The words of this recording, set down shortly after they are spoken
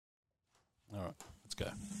Go.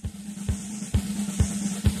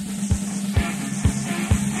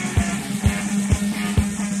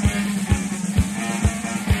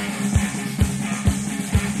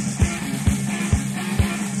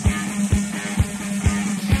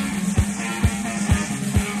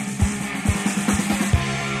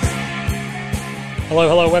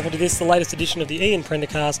 Hello, welcome to this, the latest edition of the Ian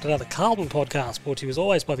Prendercast, another Carlton podcast, brought to you as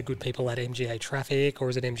always by the good people at MGA Traffic, or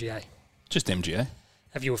is it MGA? Just MGA.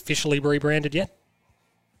 Have you officially rebranded yet?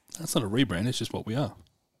 That's not a rebrand, it's just what we are.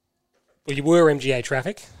 Well, you were MGA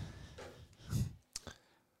Traffic.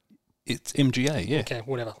 It's MGA, yeah. Okay,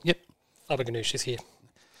 whatever. Yep. Faber Ganoush is here.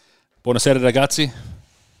 Buonasera ragazzi.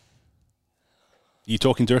 You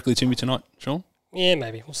talking directly to me tonight, Sean? Yeah,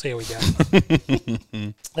 maybe. We'll see how we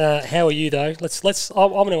go. How are you, though? I'm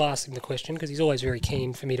going to ask him the question because he's always very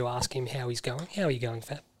keen for me to ask him how he's going. How are you going,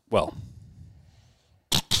 Fab? Well.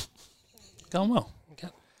 Going well. Okay.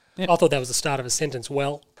 Yep. I thought that was the start of a sentence.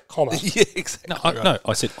 Well, comma. Yeah, exactly. No,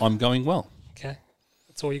 I said I'm going well. Okay.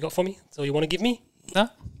 That's all you got for me? That's all you want to give me? No.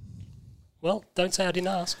 Well, don't say I didn't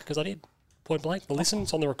ask because I did. Point blank. The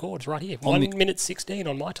listen's on the record. It's right here. On 1 minute 16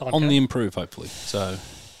 on my time. On the improve, hopefully. So,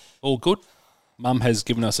 all good. Mum has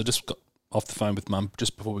given us, I just got off the phone with Mum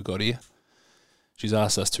just before we got here. She's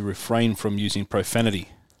asked us to refrain from using profanity.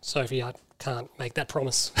 Sophie, I can't make that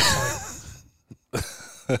promise. Sorry.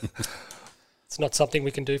 It's not something we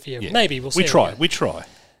can do for you. Yeah. Maybe we'll see. We try.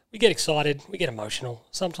 We get excited. We get emotional.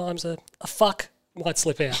 Sometimes a fuck might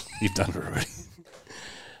slip out. You've done it already.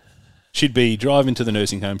 She'd be driving to the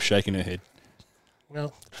nursing home shaking her head.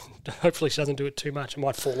 Well, hopefully she doesn't do it too much. It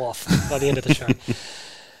might fall off by the end of the show.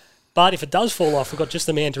 But if it does fall off, we've got just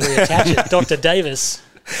the man to reattach it, Dr. Davis.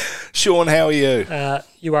 Sean, how are you?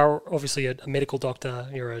 You are obviously a medical doctor.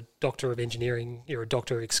 You're a doctor of engineering. You're a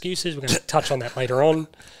doctor of excuses. We're going to touch on that later on.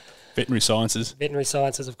 Veterinary sciences. Veterinary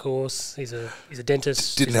sciences, of course. He's a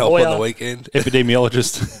dentist. Didn't he's a help lawyer. on the weekend.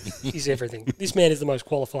 Epidemiologist. He's everything. This man is the most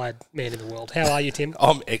qualified man in the world. How are you, Tim?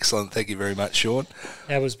 I'm excellent. Thank you very much, Sean.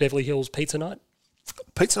 How was Beverly Hills Pizza Night?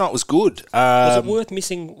 Pizza night was good. Was it worth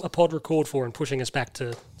missing a pod record for and pushing us back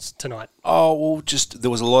to tonight? Oh, well, just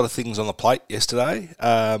there was a lot of things on the plate yesterday.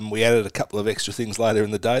 We added a couple of extra things later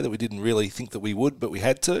in the day that we didn't really think that we would, but we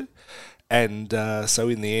had to. And so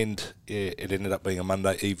in the end, it ended up being a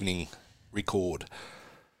Monday evening record.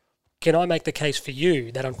 Can I make the case for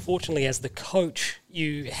you that unfortunately as the coach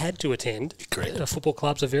you had to attend? Correct. Football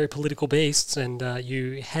clubs are very political beasts and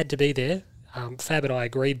you had to be there. Fab and I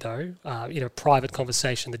agreed, though, in a private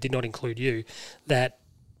conversation that did not include you, that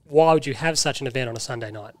why would you have such an event on a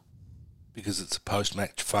Sunday night? Because it's a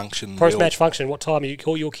post-match function. Post-match function. What time are you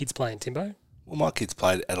call your kids playing, Timbo? Well, my kids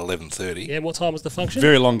played at 11:30. Yeah, what time was the function?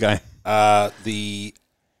 Very long game. The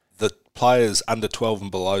players under 12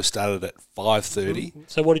 and below started at 5:30.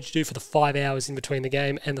 So what did you do for the 5 hours in between the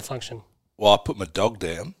game and the function? Well, I put my dog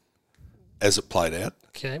down as it played out.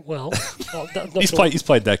 Okay, well... He's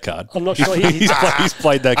played that card. I'm not sure. He's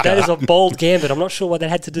played that card. That is a bold gambit. I'm not sure what that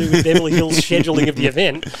had to do with Beverly Hills' scheduling of the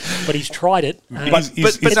event, but he's tried it.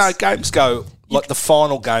 But no, games go... Like the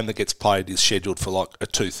final game that gets played is scheduled for like a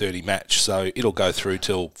 2:30 match, so it'll go through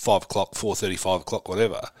till 5 o'clock, 4:30, 5 o'clock,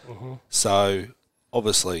 whatever. Mm-hmm. So...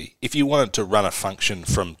 Obviously, if you wanted to run a function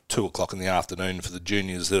from 2 o'clock in the afternoon for the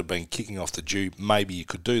juniors that have been kicking off the due, maybe you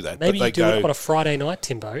could do that. Maybe you do it on a Friday night,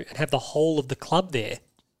 Timbo, and have the whole of the club there.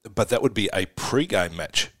 But that would be a pre-game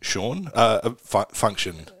match, Sean,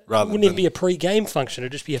 function rather Wouldn't even be a pre-game function.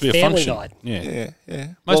 It'd just be a family night. Yeah.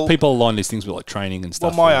 Yeah. Most people align these things with like training and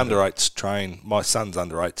stuff. Well, my son's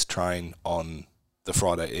under-8s train on the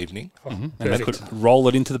Friday evening. And they could roll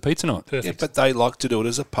it into the pizza night. Perfect. Yeah, but they like to do it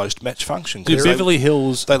as a post-match function. Do Beverly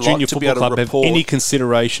Hills they Junior like to be Football able to Club have report- any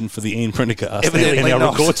consideration for the Ian Prendercast Evidently and our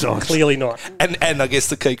not. record times? Clearly not. And I guess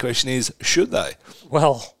the key question is, should they?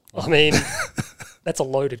 Well, I mean, that's a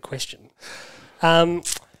loaded question.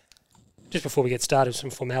 Just before we get started,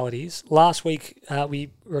 some formalities. Last week,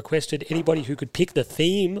 we requested anybody who could pick the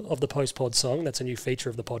theme of the post-pod song. That's a new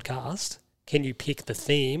feature of the podcast. Can you pick the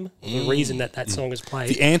theme, the reason that song is played?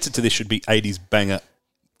 The answer to this should be 80s banger.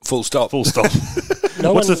 Full stop. Full stop.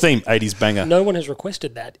 What's the theme? 80s banger. No one has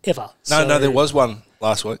requested that, ever. No, there was one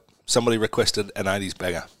last week. Somebody requested an 80s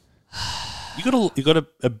banger. You got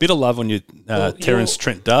a bit of love on your Terence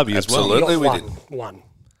Trent Derby as well. Absolutely, we did. did. One.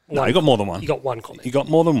 No, you got more than one. You got one comment. You got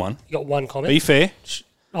more than one. You got one comment. Be fair.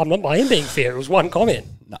 I am being fair. It was one comment.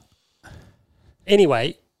 No.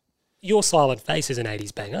 Anyway, Your Silent Face is an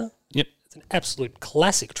 80s banger. Yep. It's an absolute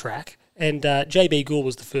classic track. And JB Gould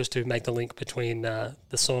was the first to make the link between the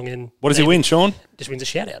song and... What does he win, Sean? Just wins a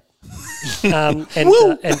shout-out. Tiki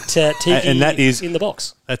And that is in the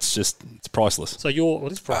box. That's just, it's priceless. So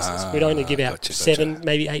it's priceless. We'd only give out 7,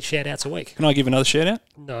 maybe 8 shout-outs a week. Can I give another shout out?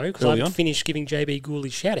 No, because I've finished giving JB Gould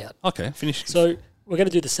his shout-out. Okay, finish. So we're going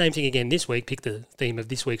to do the same thing again this week, pick the theme of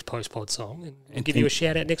this week's post-pod song, and we'll give you a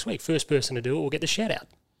shout-out next week. First person to do it will get the shout-out.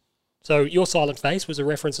 So your silent face was a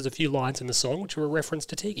reference to a few lines in the song, which were a reference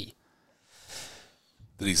to Tiki.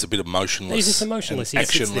 That he's a bit emotionless. He's just emotionless. And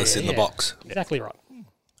actionless in the box. Exactly right.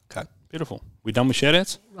 Okay. Beautiful. We done with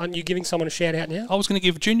shout-outs? Aren't you giving someone a shout-out now? I was going to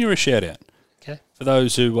give Junior a shout-out. Okay. For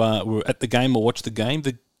those who were at the game or watched the game,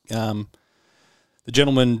 the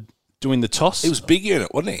gentleman doing the toss. He was big in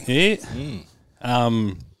it, wasn't he?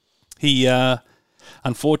 Yeah. He,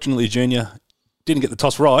 unfortunately, Junior didn't get the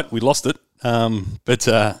toss right. We lost it. But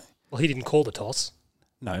Well, he didn't call the toss.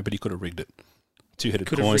 no, but he could have rigged it. Two-headed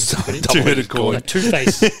Could have coin. rigged it, couldn't he? Two-headed coin. A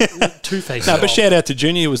two-face. Two-face. No, but shout out to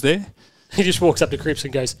Junior who was there He just walks up to Cripps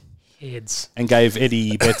and goes, heads. and gave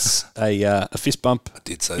Eddie Betts a fist bump I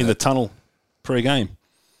did say in that. the tunnel pre-game.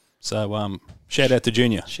 So shout out to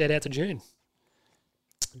Junior. Shout out to June.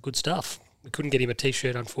 Good stuff. We couldn't get him a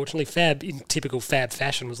T-shirt, unfortunately. Fab, in typical Fab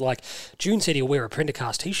fashion, was like, June said he'll wear a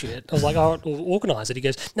Prendercast T-shirt. I was like, oh, we'll organise it. He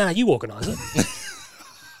goes, nah, you organise it.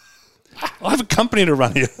 I have a company to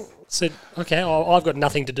run here. Said, okay, I've got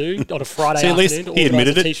nothing to do on a Friday See, at least afternoon to he organise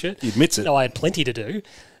admitted a it. T-shirt. He admits it. No, I had plenty to do.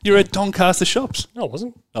 You're at Doncaster Shops. No, I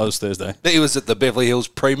wasn't. Oh, it was Thursday. He was at the Beverly Hills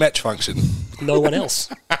pre-match function. No one else.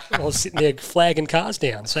 I was sitting there flagging cars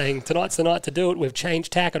down, saying, tonight's the night to do it. We've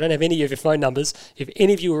changed tack. I don't have any of your phone numbers. If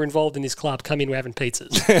any of you are involved in this club, come in, we're having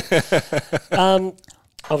pizzas.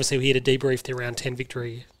 Obviously, we had a debrief the round 10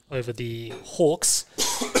 victory over the Hawks.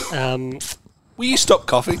 Will you stop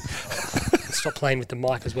coughing? Stop playing with the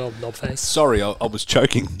mic as well, knobface. Sorry, I was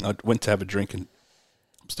choking. I went to have a drink and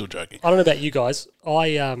I'm still joking. I don't know about you guys.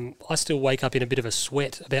 I still wake up in a bit of a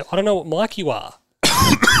sweat about, I don't know what mic you are.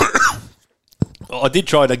 I did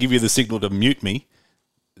try to give you the signal to mute me.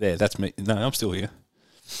 There, that's me. No, I'm still here.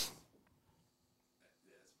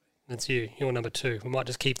 That's you. You're number 2. We might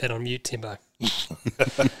just keep that on mute, Timbo.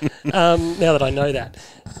 Now that I know that.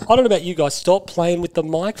 I don't know about you guys. Stop playing with the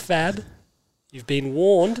mic, Fab. You've been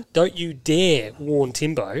warned. Don't you dare warn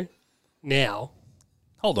Timbo now.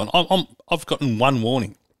 Hold on. I've gotten one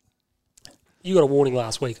warning. You got a warning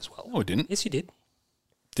last week as well. No, I didn't. Yes, you did.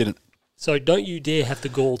 Didn't. So don't you dare have the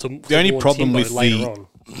gall to The only warn problem Timbo with later on.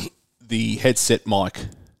 the headset mic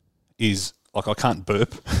is, like, I can't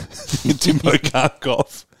burp. Timbo can't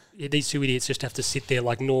cough. Yeah, these two idiots just have to sit there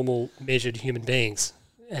like normal, measured human beings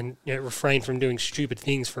and refrain from doing stupid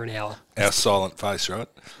things for an hour. Our silent face, right?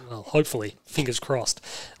 Well, hopefully, fingers crossed.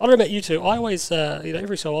 I don't know about you two. I always,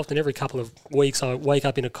 every so often, every couple of weeks, I wake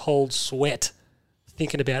up in a cold sweat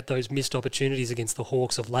thinking about those missed opportunities against the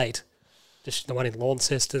Hawks of late. Just the one in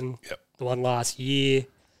Launceston, the one last year.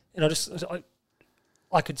 And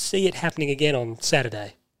I could see it happening again on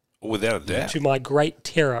Saturday. Without a doubt. To my great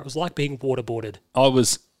terror. It was like being waterboarded.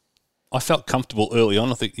 I felt comfortable early on.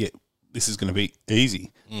 I think, this is going to be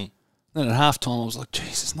easy. Then at halftime, I was like,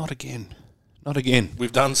 Jesus, not again. Not again.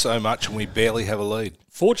 We've done so much and we barely have a lead.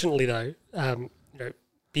 Fortunately, though,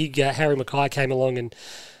 big Harry Mackay came along and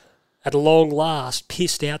at long last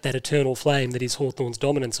pissed out that eternal flame that is Hawthorn's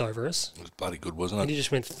dominance over us. It was bloody good, wasn't And it? he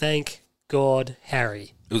just went, thank God,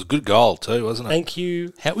 Harry. It was a good goal too, wasn't it? Thank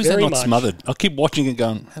you How is very that not much. smothered? I keep watching it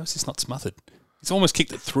going, how is this not smothered? He's almost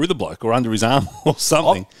kicked it through the bloke or under his arm or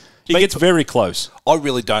something. He gets very close. I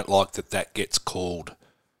really don't like that gets called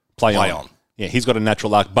Play play on. on. Yeah, he's got a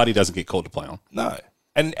natural arc, but he doesn't get called to play on. No.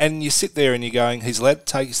 And you sit there and you're going, he's allowed to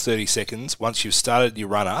take his 30 seconds. Once you've started your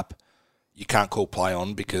run up, you can't call play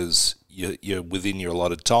on because you're within your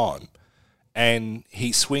allotted time. And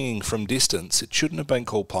he's swinging from distance. It shouldn't have been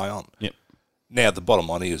called play on. Yep. Now, the bottom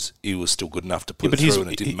line is he was still good enough to put it he's- through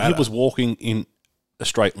and it didn't matter. He was walking in a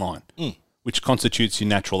straight line, which constitutes your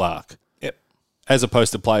natural arc, Yep. as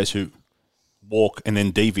opposed to players who walk and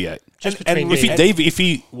then deviate. Just And- between and me we- If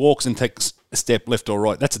he walks and takes a step left or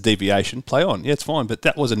right, that's a deviation. Play on. Yeah, it's fine. But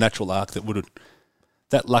that was a natural arc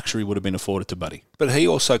that luxury would have been afforded to Buddy. But he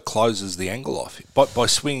also closes the angle off. By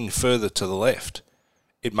swinging further to the left,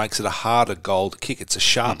 it makes it a harder goal to kick. It's a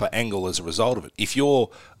sharper angle as a result of it. If you're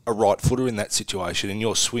a right footer in that situation and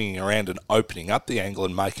you're swinging around and opening up the angle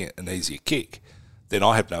and making it an easier kick, then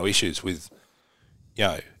I have no issues with,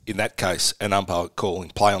 in that case, an umpire calling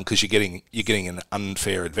play on because you're getting an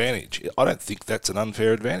unfair advantage. I don't think that's an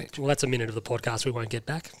unfair advantage. Well, that's a minute of the podcast we won't get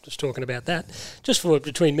back. Just talking about that. Just for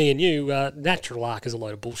between me and you, natural arc is a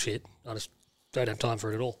load of bullshit. I just don't have time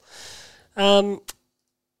for it at all.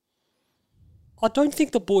 I don't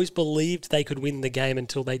think the boys believed they could win the game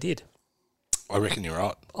until they did. I reckon you're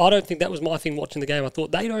right. I don't think that was my thing watching the game. I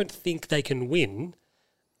thought they don't think they can win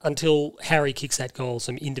until Harry kicks that goal,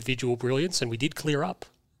 some individual brilliance, and we did clear up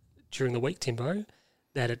during the week, Timbo,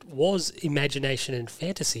 that it was imagination and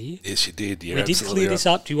fantasy. Yes, you did. You're we did clear this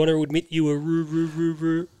up. Do you want to admit you were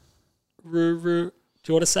Do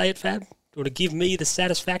you want to say it, Fab? Do you want to give me the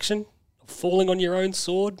satisfaction of falling on your own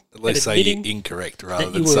sword? At least say you're incorrect rather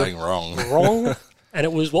than saying wrong. Wrong. And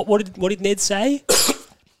it was, what did Ned say?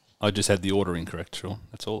 I just had the order incorrect, sure.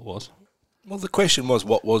 That's all it was. Well, the question was,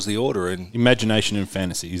 what was the order? And imagination and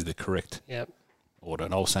fantasy is the correct Yep. order.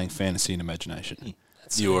 And I was saying fantasy and imagination.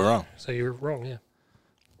 You were wrong. So you were wrong, yeah.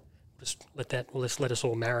 Just let us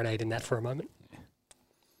all marinate in that for a moment.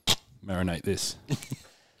 Marinate this.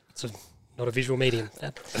 It's not a visual medium.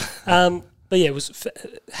 But yeah, it was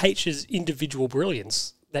H's individual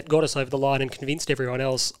brilliance that got us over the line and convinced everyone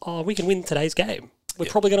else, we can win today's game. We're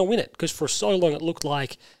probably going to win it, because for so long it looked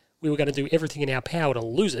like we were going to do everything in our power to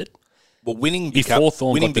lose it. Well, winning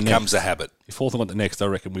Hawthorn becomes a habit. If Hawthorn got the next, I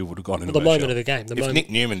reckon we would have gone into the moment of the game. If Nick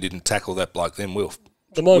Newman didn't tackle that bloke, then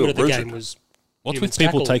the moment of the game was... What's with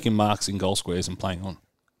people taking marks in goal squares and playing on?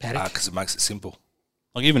 Because it makes it simple.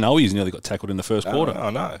 Like even Owies nearly got tackled in the first quarter. I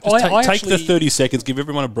know. Just take the 30 seconds, give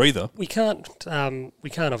everyone a breather. We can't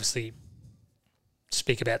obviously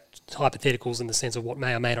speak about hypotheticals in the sense of what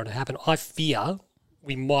may or may not have happened. I fear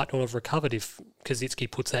we might not have recovered if Kaczynski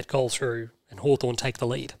puts that goal through and Hawthorn take the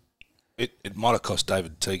lead. It might have cost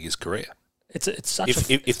David Teague his career. It's such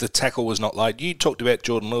if the tackle was not laid. You talked about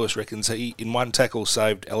Jordan Lewis reckons he in one tackle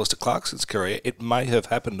saved Alistair Clarkson's career. It may have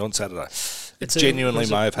happened on Saturday. It genuinely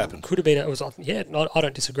may have happened. Could have been. I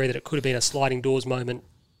don't disagree that it could have been a sliding doors moment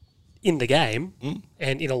in the game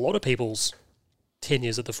and in a lot of people's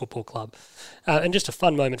tenures at the football club. And just a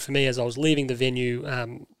fun moment for me as I was leaving the venue.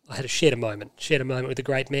 I had shared a moment with a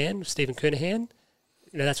great man, Stephen Kernahan.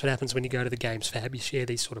 That's what happens when you go to the games, Fab. You share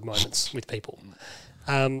these sort of moments with people.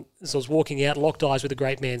 As I was walking out, locked eyes with a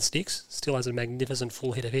great man, Sticks. Still has a magnificent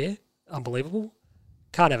full head of hair. Unbelievable.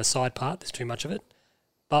 Can't have a side part. There's too much of it.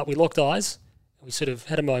 But we locked eyes. And we sort of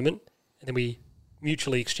had a moment. And then we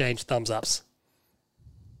mutually exchanged thumbs-ups.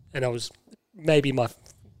 And that was maybe my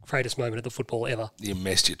greatest moment at the football ever. You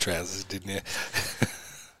messed your trousers, didn't you?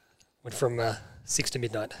 Went from 6 to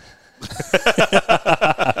midnight.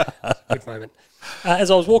 Good moment. As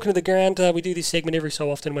I was walking to the ground, we do this segment every so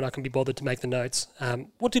often when I can be bothered to make the notes.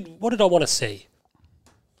 What did I want to see?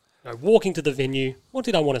 Walking to the venue, what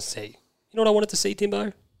did I want to see? You know what I wanted to see,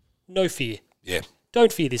 Timbo? No fear. Yeah.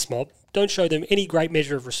 Don't fear this mob. Don't show them any great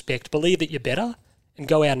measure of respect. Believe that you're better and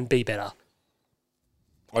go out and be better.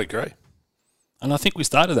 I agree. And I think we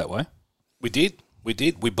started that way. We did. We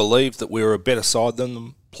believed that we were a better side than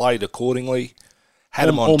them, played accordingly, had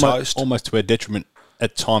them on toast. Almost to our detriment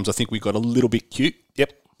at times. I think we got a little bit cute.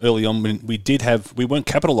 Yep. Early on, when we weren't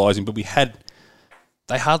capitalising, but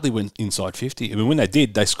they hardly went inside 50. I mean, when they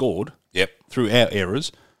did, they scored. Yep. Through our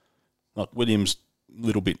errors. Like Williams, a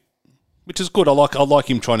little bit, which is good. I like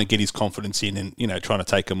him trying to get his confidence in and, trying to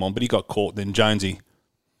take him on, but he got caught. Then Jonesy,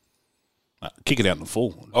 kick it out in the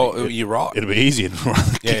full. Oh, you're right. It'll be easier than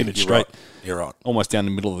kicking it straight. Right. You're right. Almost down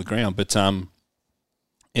the middle of the ground. But and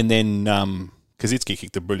then Kaczynski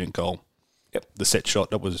kicked a brilliant goal. Yep. The set shot,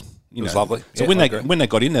 that was it was lovely. So when they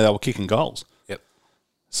got in there, they were kicking goals. Yep.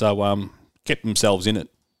 So kept themselves in it.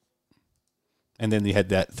 And then they had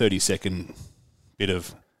that 30-second bit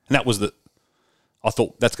of, and that was I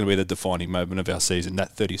thought that's going to be the defining moment of our season,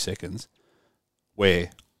 that 30 seconds, where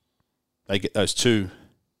they get those two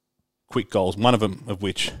quick goals, one of them of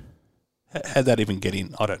which, how'd that even get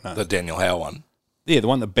in? I don't know. The Daniel Howe one. Yeah, the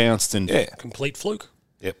one that bounced and... Yeah. Complete fluke.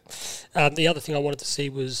 Yep. The other thing I wanted to see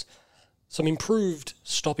was some improved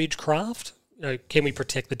stoppage craft. Can we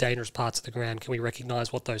protect the dangerous parts of the ground? Can we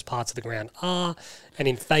recognise what those parts of the ground are? And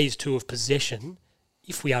in phase 2 of possession,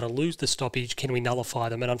 if we are to lose the stoppage, can we nullify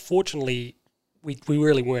them? And unfortunately, we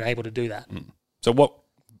really weren't able to do that. So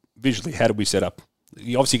visually, how did we set up?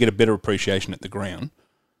 You obviously get a better appreciation at the ground.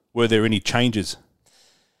 Were there any changes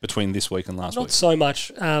between this week and last week? Not so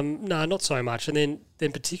much. No, not so much. And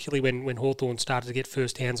then particularly when Hawthorn started to get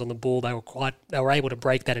first hands on the ball, they were able to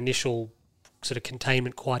break that initial sort of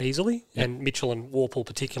containment quite easily. Yep. And Mitchell and Warple,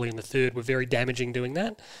 particularly in the third, were very damaging doing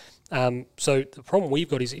that. So the problem we've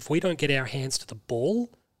got is if we don't get our hands to the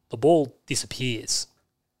ball disappears.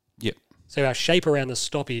 Yep. So our shape around the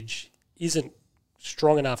stoppage isn't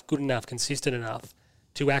strong enough, good enough, consistent enough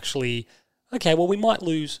to actually, we might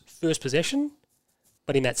lose first possession,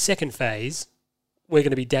 but in that second phase, we're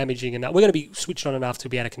going to be damaging enough. We're going to be switched on enough to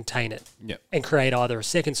be able to contain it yep. and create either a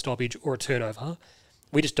second stoppage or a turnover.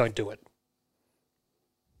 We just don't do it.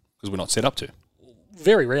 because we're not set up to.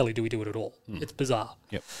 Very rarely do we do it at all. It's bizarre.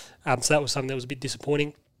 Yep. So that was something that was a bit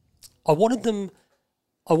disappointing. I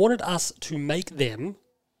wanted us to make them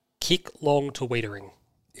kick long to Wiedering.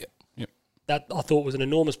 Yep. That I thought was an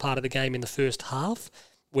enormous part of the game in the first half,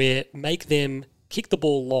 where make them kick the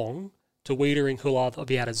ball long to Wiedering, who'll either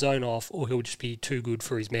be able to zone off or he'll just be too good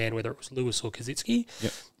for his man, whether it was Lewis or Kaczynski.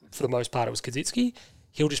 Yep. For the most part, it was Kaczynski.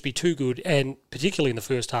 He'll just be too good, and particularly in the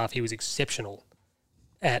first half, he was exceptional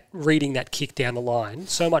at reading that kick down the line,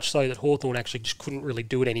 so much so that Hawthorn actually just couldn't really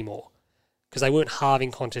do it anymore because they weren't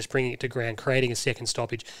halving contest, bringing it to ground, creating a second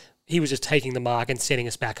stoppage. He was just taking the mark and setting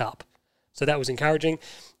us back up. So that was encouraging.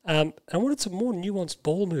 And I wanted some more nuanced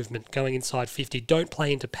ball movement going inside 50. Don't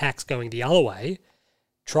play into packs going the other way.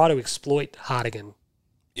 Try to exploit Hartigan.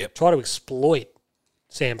 Yep. Try to exploit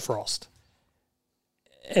Sam Frost.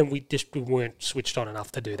 And we weren't switched on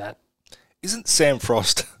enough to do that. Isn't Sam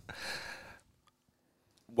Frost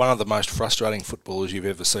one of the most frustrating footballers you've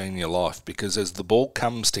ever seen in your life? Because as the ball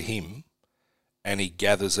comes to him and he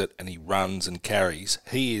gathers it and he runs and carries,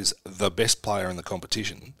 he is the best player in the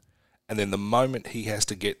competition. And then the moment he has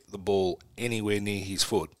to get the ball anywhere near his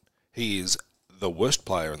foot, he is the worst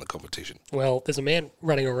player in the competition. Well, there's a man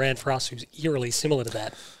running around for us who's eerily similar to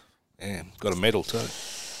that. Yeah, got a medal too.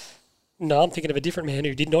 No, I'm thinking of a different man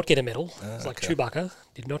who did not get a medal. It's like Chewbacca,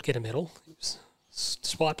 did not get a medal. He was,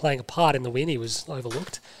 despite playing a part in the win, he was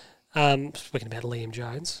overlooked. Speaking about Liam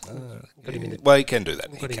Jones. Got him in Well, he can do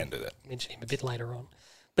that. He can do that. Mention him a bit later on.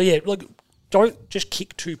 But yeah, look, don't just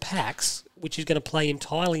kick two packs, which is going to play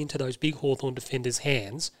entirely into those big Hawthorn defenders'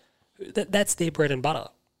 hands. That's their bread and butter.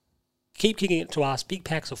 Keep kicking it to us. Big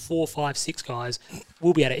packs of 4, 5, 6 guys.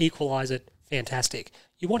 We'll be able to equalise it. Fantastic.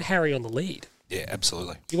 You want Harry on the lead. Yeah,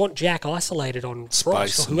 absolutely. You want Jack isolated on Space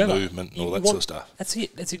Frost or whoever. and movement and all that sort of stuff. That's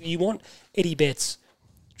it. You want Eddie Betts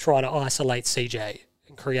trying to isolate CJ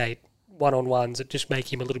and create one-on-ones that just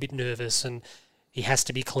make him a little bit nervous and he has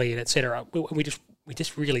to be clean, etc. We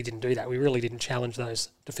just really didn't do that. We really didn't challenge those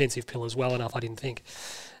defensive pillars well enough, I didn't think.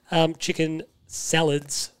 Chicken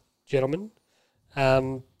salads, gentlemen.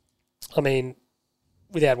 I mean,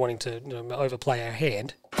 without wanting to overplay our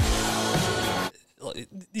hand,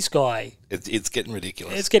 this guy... It's getting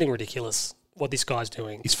ridiculous. It's getting ridiculous what this guy's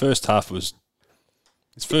doing. His first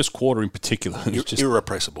quarter in particular, was just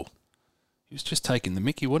irrepressible. He was just taking the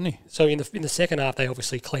mickey, wasn't he? So in the second half, they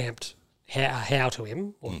obviously clamped Howe to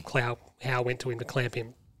him, or Howe went to him to clamp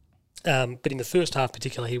him. But in the first half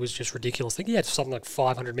particularly, he was just ridiculous. I think he had something like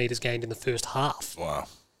 500 metres gained in the first half. Wow.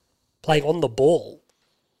 Playing on the ball.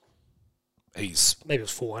 Maybe it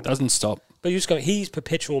was 400. Doesn't stop. But you just go, he's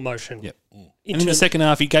perpetual motion. Yep. And in the second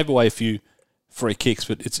half, he gave away a few free kicks,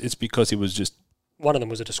 but it's because he was just... One of them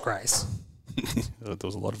was a disgrace. There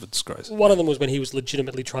was a lot of a disgrace. One of them was when he was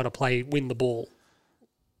legitimately trying to win the ball.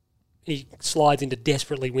 He slides in to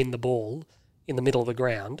desperately win the ball in the middle of the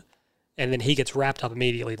ground, and then he gets wrapped up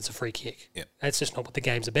immediately and it's a free kick. Yep. That's just not what the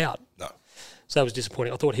game's about. No. So that was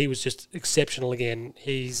disappointing. I thought he was just exceptional again.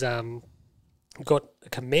 He's got a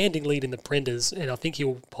commanding lead in the Prenders, and I think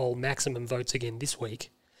he'll poll maximum votes again this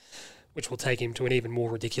week, which will take him to an even more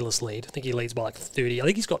ridiculous lead. I think he leads by like 30. I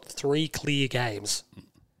think he's got 3 clear games.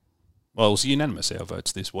 Well, it was unanimous, our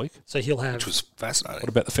votes this week. So he'll have... Which was fascinating. What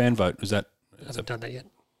about the fan vote? Hasn't done that yet.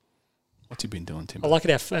 What's he been doing, Tim? I like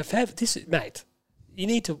it. Mate, you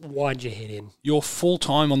need to wind your head in. You're full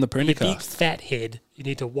time on the Your big Prendercast. fat head, you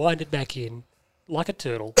need to wind it back in like a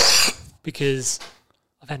turtle because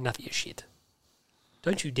I've had enough of your shit.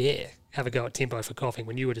 Don't you dare have a go at Timbo for coughing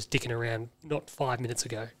when you were just dicking around not 5 minutes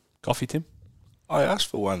ago. Coffee, Tim? I asked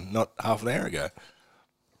for one not half an hour ago.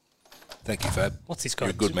 Thank you, Fab. What's this guy?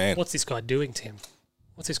 You're a good man. What's this guy doing, Tim?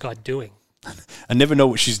 What's this guy doing? I never know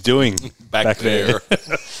what she's doing back there.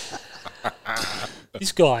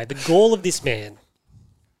 This guy, the gall of this man,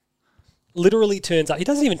 literally turns up. He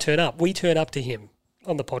doesn't even turn up. We turn up to him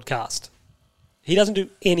on the podcast. He doesn't do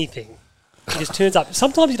anything. He just turns up.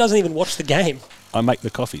 Sometimes he doesn't even watch the game. I make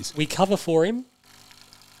the coffees. We cover for him.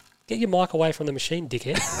 Get your mic away from the machine,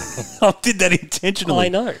 dickhead. I did that intentionally. I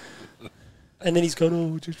know. And then he's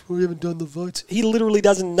going, we haven't done the votes. He literally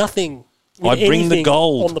does nothing. I bring the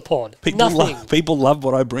gold on the pod. People people love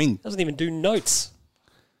what I bring. Doesn't even do notes.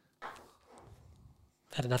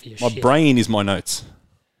 Had enough of your My shit. brain is my notes.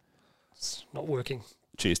 It's not working.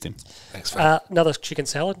 Cheers, Tim. Thanks, Fab. Another chicken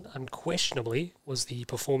salad, unquestionably, was the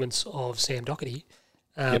performance of Sam Doherty.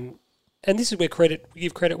 And this is where we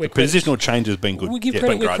give credit where Positional change has been good. we give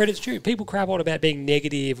credit where credit's due. People crap on about being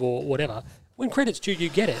negative or whatever. When credit's due, you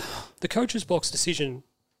get it. The coach's box decision,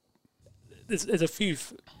 there's a few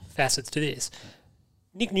facets to this.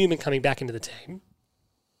 Nick Newman coming back into the team,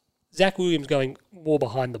 Zach Williams going more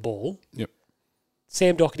behind the ball, Yep.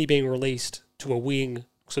 Sam Doherty being released to a wing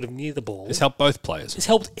sort of near the ball. It's helped both players. It's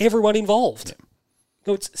helped everyone involved. Yep.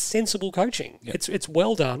 No, it's sensible coaching. Yep. It's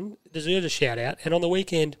well done. Deserves a shout out. And on the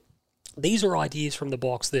weekend, these are ideas from the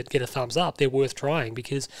box that get a thumbs up. They're worth trying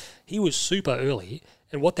because he was super early.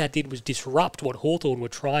 And what that did was disrupt what Hawthorn were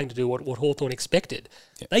trying to do, what Hawthorn expected.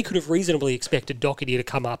 Yep. They could have reasonably expected Doherty to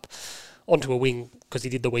come up onto a wing because he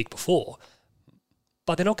did the week before.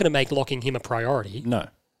 But they're not going to make locking him a priority. No.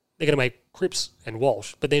 They're going to make Cripps and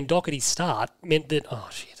Walsh. But then Doherty's start meant that, oh,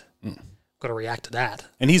 shit, got to react to that.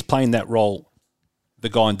 And he's playing that role, the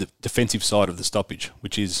guy on the defensive side of the stoppage,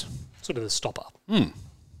 which is... Sort of the stopper.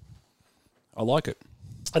 I like it.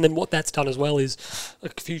 And then what that's done as well is a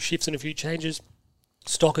few shifts and a few changes.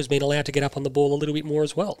 Stock has been allowed to get up on the ball a little bit more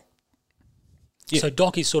as well. Yeah. So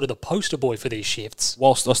Doc is sort of the poster boy for these shifts.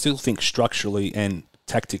 Whilst I still think structurally and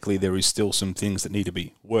tactically there is still some things that need to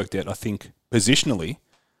be worked out, I think positionally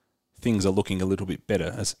things are looking a little bit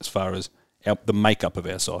better as far as the makeup of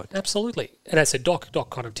our side. Absolutely. And as I said, Doc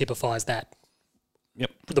kind of typifies that.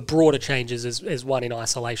 Yep. The broader changes as one in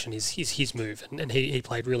isolation is his move, and he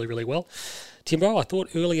played really, really well. Timbo, I thought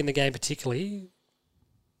early in the game particularly,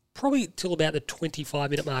 probably till about the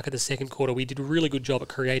 25-minute mark of the second quarter, we did a really good job at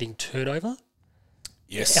creating turnover.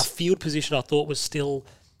 Yes. Our field position, I thought, was still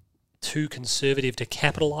too conservative to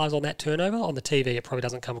capitalise on that turnover. On the TV, it probably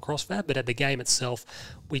doesn't come across, Fab, but at the game itself,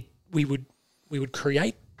 we would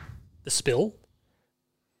create the spill,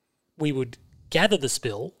 we would gather the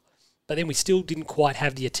spill, but then we still didn't quite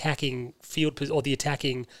have the attacking field or the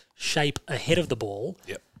attacking shape ahead of the ball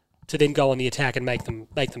to then go on the attack and make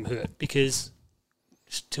them hurt because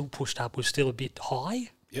still pushed up was still a bit high.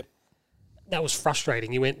 Yep. That was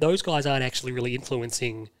frustrating. You went, those guys aren't actually really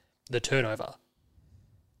influencing the turnover.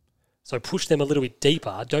 So push them a little bit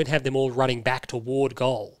deeper. Don't have them all running back toward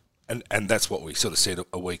goal. And that's what we sort of said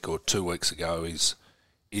a week or 2 weeks ago is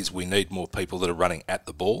we need more people that are running at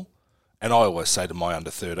the ball. And I always say to my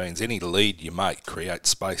under-13s, any lead you make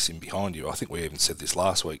creates space in behind you. I think we even said this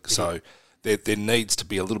last week. So there needs to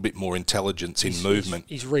be a little bit more intelligence in movement.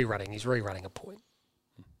 He's rerunning a point.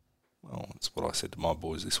 Well, that's what I said to my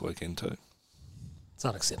boys this weekend too. It's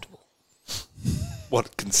unacceptable.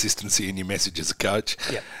 What consistency in your message as a coach.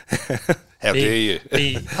 Yeah. How dare you?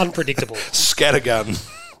 Be unpredictable. Scattergun.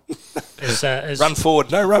 As run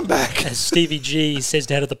forward, no run back. As Stevie G says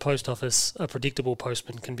down at the post office, a predictable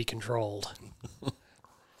postman can be controlled.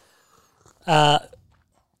 What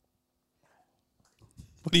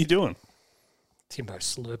are you doing? Timbo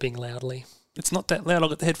slurping loudly. It's not that loud. I've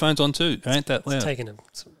got the headphones on too. They ain't that loud. It's taking a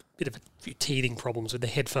bit of a few teething problems with the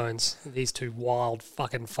headphones. These two wild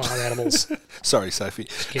fucking farm animals. Sorry, Sophie.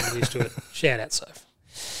 Just getting used to it. Shout out, Soph.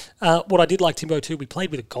 What I did like, Timbo, too, we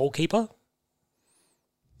played with a goalkeeper.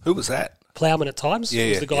 Who was that? Plowman at times. Yeah,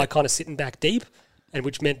 was the guy yeah. kind of sitting back deep, and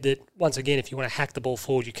which meant that, once again, if you want to hack the ball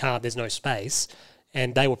forward, you can't. There's no space.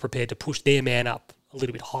 And they were prepared to push their man up a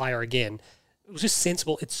little bit higher again. It was just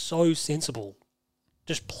sensible. It's so sensible.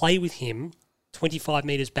 Just play with him 25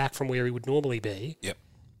 metres back from where he would normally be. Yep.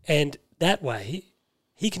 And that way,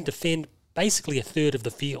 he can defend basically a third of the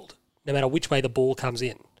field, no matter which way the ball comes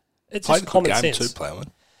in. It's Played just a good common game sense. too, Plowman.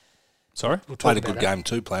 Sorry? We'll talk Played a about good that. game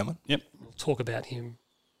too, Plowman. Yep. We'll talk about him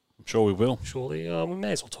I'm sure we will. shortly. We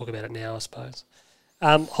may as well talk about it now, I suppose.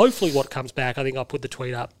 Hopefully what comes back, I think I'll put the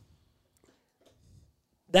tweet up.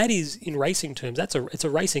 That is, in racing terms, it's a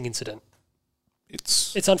racing incident.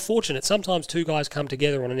 It's unfortunate. Sometimes two guys come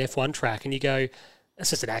together on an F1 track and you go,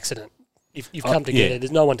 that's just an accident. You've come together. yeah.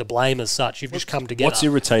 There's no one to blame as such. You've just come together. What's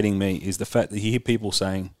irritating me is the fact that you hear people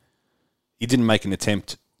saying he didn't make an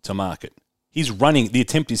attempt to mark it. He's running. The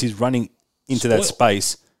attempt is he's running into that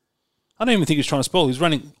space. I don't even think he's trying to spoil. He's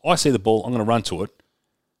running. I see the ball. I'm going to run to it.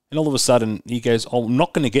 And all of a sudden he goes, oh, I'm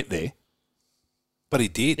not going to get there. But he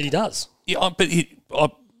did. And he does. Yeah, but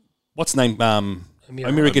what's the name?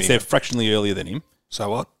 O'Meara gets there fractionally earlier than him. So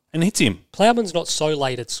what? And hits him. Plowman's not so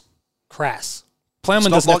late, it's crass.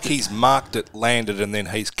 Plowman It's doesn't not like have to- he's marked it, landed, and then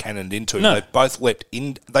he's cannoned into him. No. They've both leapt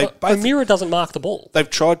in. O'Meara doesn't mark the ball. They've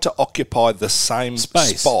tried to occupy the same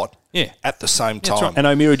Space. spot Yeah. at the same That's time. right. And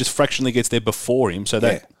O'Meara just fractionally gets there before him. So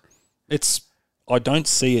that I don't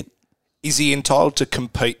see it. Is he entitled to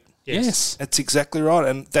compete? Yes. That's exactly right.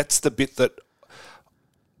 And that's the bit that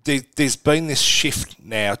there's been this shift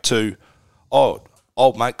now to, old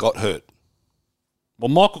mate got hurt. Well,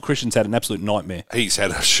 Michael Christian's had an absolute nightmare. He's had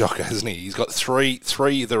a shocker, hasn't he? He's got three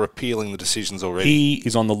that are appealing the decisions already. He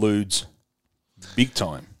is on the lewds big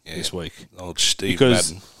time this week. Old Steve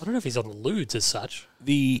Because- Madden. I don't know if he's on the lewds as such.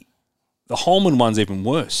 The Holman one's even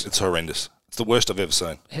worse. It's horrendous. It's the worst I've ever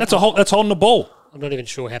seen. That's holding the ball. I'm not even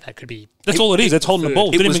sure how that could be. That's all it is. That's holding the ball.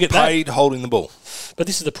 It Didn't was even get paid holding the ball. But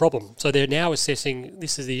this is the problem. So they're now assessing,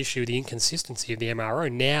 this is the issue, the inconsistency of the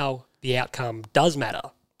MRO. Now the outcome does matter.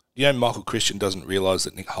 You know, Michael Christian doesn't realise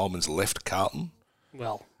that Nick Holman's left Carlton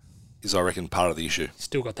Well, is, I reckon, part of the issue.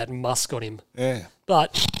 still got that musk on him. Yeah.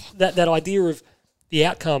 But that idea of the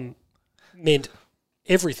outcome meant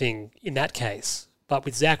everything in that case. But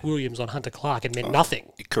with Zach Williams on Hunter Clark, it meant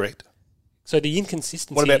nothing. Correct. So the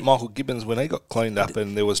inconsistency... What about Michael Gibbons when he got cleaned up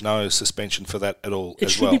and there was no suspension for that at all It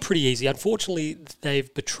as should well? be pretty easy. Unfortunately,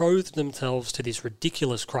 they've betrothed themselves to this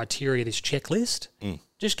ridiculous criteria, this checklist.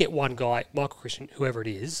 Just get one guy, Michael Christian, whoever it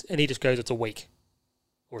is, and he just goes, it's a week.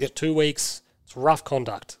 Or it's 2 weeks. It's rough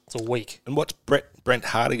conduct. It's a week. And what's Brent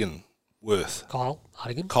Hardigan worth? Kyle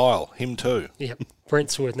Hardigan. Kyle, him too. Yep.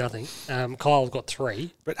 Brent's worth nothing. Kyle's got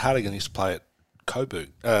 3. Brett Hardigan used to play at Coburg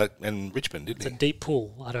and Richmond, didn't It's a he? deep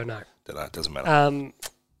pool. I don't know. Don't know, it doesn't matter.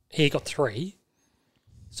 He got 3.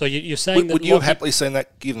 So you're saying that... Would you have happily seen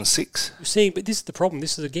that given 6? You're seeing, but this is the problem.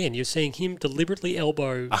 This is, again, you're seeing him deliberately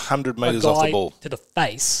elbow 100 a metres off the guy ball. to the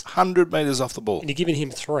face, 100 metres off the ball. and you're giving him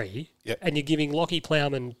 3, Yep. and you're giving Lockie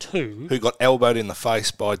Plowman 2. Who got elbowed in the face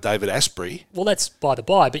by David Asprey Well, that's by the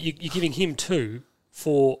by, but you're giving him 2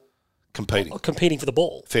 for competing for the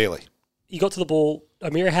ball. fairly. He got to the ball.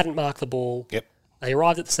 O'Meara hadn't marked the ball. Yep. They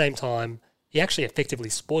arrived at the same time. He actually effectively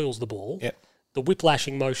spoils the ball. Yep. The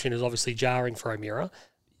whiplashing motion is obviously jarring for O'Meara.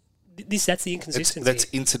 That's the inconsistency. That's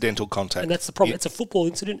incidental contact. And that's the problem. Yep. It's a football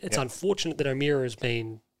incident. It's unfortunate that O'Meara has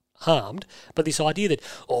been harmed, but this idea that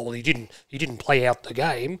he didn't play out the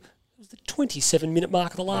game. It was the 27-minute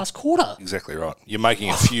mark of the last quarter. Exactly right. You're making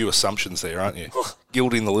a few assumptions there, aren't you?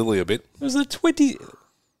 Gilding the lily a bit. It was the 20.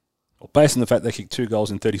 Well, based on the fact they kicked 2 goals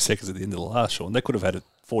in 30 seconds at the end of the last, Sean, they could have had a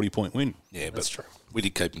 40-point win. Yeah, but That's true. we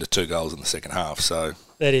did keep them to 2 goals in the second half, so...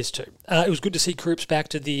 That is true. It was good to see Croops back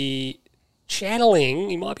to the channeling.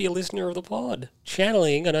 He might be a listener of the pod.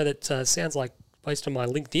 Channeling, I know that sounds like, based on my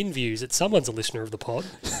LinkedIn views, that someone's a listener of the pod.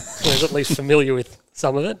 Or is at least familiar with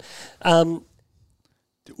some of it.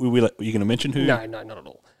 Were you going to mention who? No, not at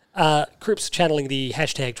all. Croops channeling the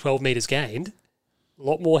hashtag 12 metres gained. A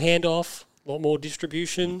lot more handoff, a lot more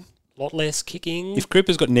distribution, a lot less kicking. If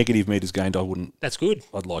Cripper's got negative metres gained, I wouldn't. That's good.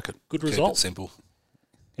 I'd like it. Good Keep it result. simple.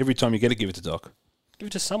 Every time you get it, give it to Doc. Give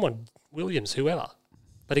it to someone, Williams, whoever.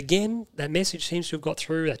 But again, that message seems to have got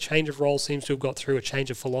through. That change of role seems to have got through. A change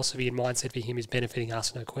of philosophy and mindset for him is benefiting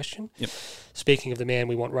us, no question. Yep. Speaking of the man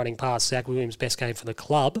we want running past, Zach Williams' best game for the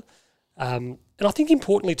club. And I think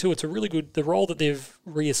importantly too, it's a really good, the role that they've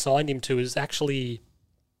reassigned him to is actually,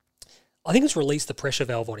 I think it's released the pressure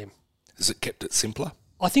valve on him. Has it kept it simpler?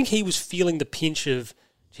 I think he was feeling the pinch of,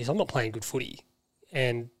 geez, I'm not playing good footy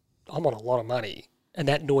and I'm on a lot of money and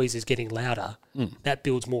that noise is getting louder. That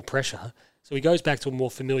builds more pressure. So he goes back to a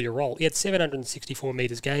more familiar role. He had 764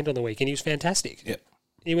 metres gained on the week and he was fantastic. Yep.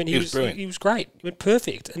 He was brilliant. He was great. He went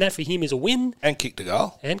perfect. And that for him is a win And kicked a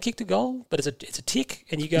goal. and kicked a goal, but it's a tick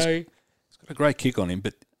and you go, He's got a great kick on him,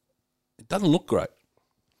 but it doesn't look great.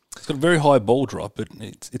 He's got a very high ball drop, but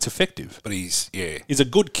it's effective. But he's It's a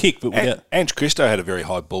good kick, but without... Ange Christo had a very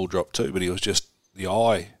high ball drop too, but he was just, the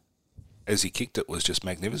eye as he kicked it was just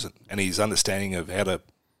magnificent. And his understanding of how to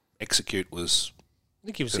execute was... I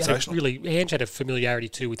think he was sensational. Ange had a familiarity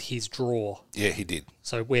too with his draw. Yeah, he did.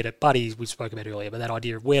 So Buddy we spoke about earlier, but that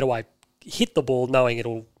idea of where do I hit the ball knowing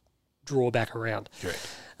it'll draw back around. Correct.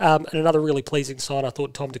 And another really pleasing sign, I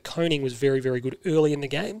thought Tom de Koning was very, very good early in the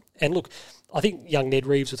game. And look, I think young Ned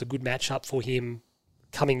Reeves was a good matchup for him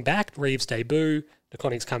coming back. Reeves' debut. De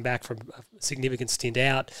Koning's come back from a significant stint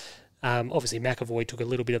out. Obviously, McAvoy took a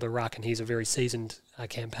little bit of the ruck and he's a very seasoned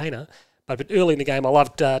campaigner. But early in the game, I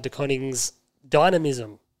loved de Koning's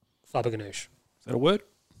dynamism, Faber Ganoush. Is that a word?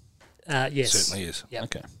 Yes. Certainly is. Yep.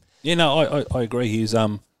 Okay. Yeah, no, I agree.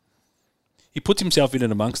 He puts himself in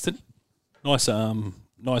and amongst it.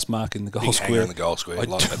 Nice mark in the goal Big hanger square. in the goal square. I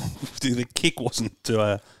like that. The kick wasn't...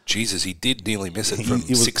 Jesus, he did nearly miss it from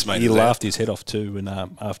 6 metres He out. laughed his head off too and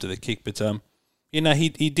after the kick. But,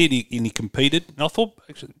 he did, and he competed. And I thought,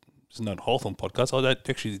 actually, this is not a Hawthorn podcast, I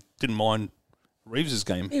actually didn't mind Reeves'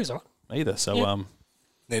 game He was all right. either. So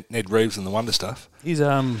Yeah. Ned Reeves and the wonder stuff. he's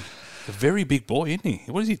a very big boy, isn't he?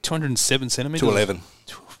 What is he, 207 centimetres? 211.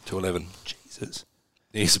 211. Jesus.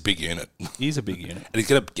 He's a big unit. He's a big unit. And he's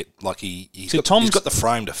going to get, like, he's See, got the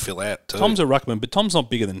frame to fill out too. Tom's a ruckman, but Tom's not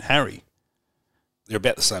bigger than Harry. They're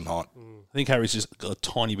about the same height. I think Harry's just got a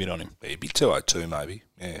tiny bit on him. He'd be 202 maybe,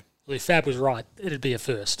 yeah. Well, if Fab was right, it'd be a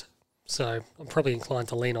first. So I'm probably inclined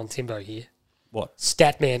to lean on Timbo here. What?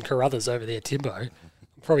 Statman Carruthers over there, Timbo. I'm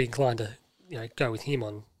probably inclined to go with him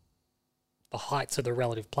on the heights of the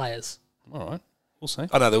relative players. All right. We'll see.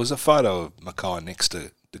 I know there was a photo of Mackay next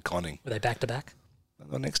to Conning. Were they back to back? They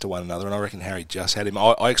were next to one another, and I reckon Harry just had him.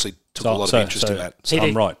 I actually took a lot of interest in that. So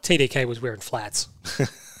I'm right. TDK was wearing flats.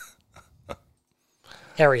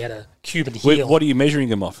 Harry had a Cuban heel. What are you measuring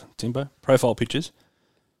him off, Timbo? Profile pictures?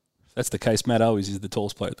 If that's the case, Matt Owens is the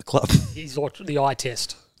tallest player at the club. He's watched the eye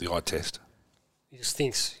test. The eye test. He just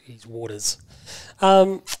thinks he's waters.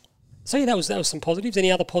 So yeah, that was some positives.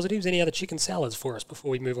 Any other positives? Any other chicken salads for us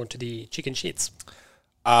before we move on to the chicken shits?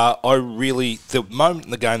 The moment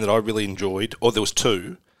in the game that I really enjoyed, or there was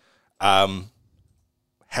two,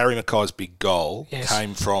 Harry Mackay's big goal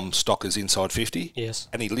came from Stocker's inside 50. Yes.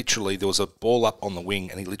 And there was a ball up on the wing,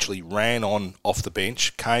 and he literally ran on off the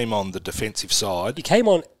bench, came on the defensive side. He came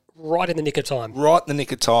on right in the nick of time. Right in the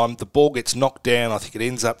nick of time. The ball gets knocked down. I think it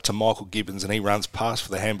ends up to Michael Gibbons, and he runs past for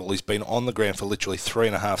the handball. He's been on the ground for literally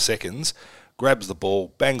 3.5 seconds, grabs the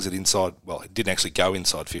ball, bangs it inside. Well, it didn't actually go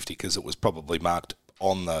inside 50 because it was probably marked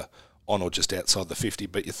on or just outside the 50,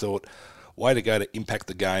 but you thought, way to go to impact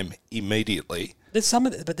the game immediately. There's some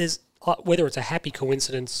of it, but there's whether it's a happy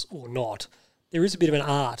coincidence or not, there is a bit of an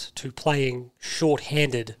art to playing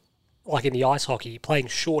short-handed, like in the ice hockey, playing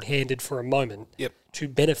short-handed for a moment to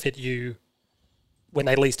benefit you when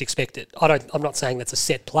they least expect it. I'm not saying that's a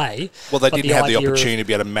set play. Well, they didn't have the opportunity to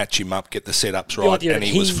be able to match him up, get the setups right, and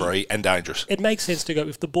he was free and dangerous. It makes sense to go,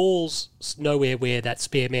 if the ball's nowhere where that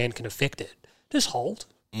spare man can affect it, just hold.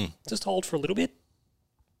 Just hold for a little bit.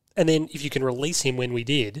 And then if you can release him when we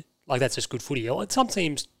did, like that's just good footy. Some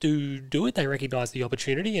teams do it. They recognise the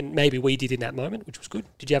opportunity, and maybe we did in that moment, which was good.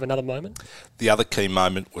 Did you have another moment? The other key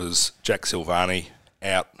moment was Jack Silvani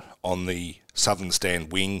out on the southern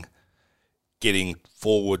stand wing, getting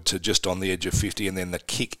forward to just on the edge of 50, and then the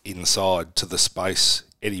kick inside to the space.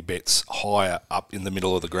 Eddie Betts higher up in the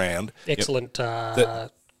middle of the ground. Excellent.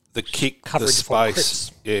 The kick, coverage the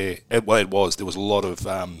space, it was. There was a lot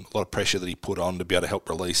of pressure that he put on to be able to help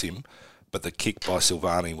release him, but the kick by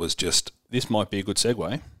Silvani was just. This might be a good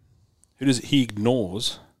segue. He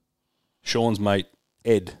ignores Sean's mate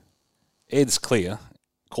Ed. Ed's clear,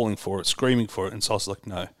 calling for it, screaming for it, and Sauce is like,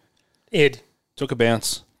 no. Ed took a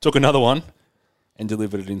bounce, took another one, and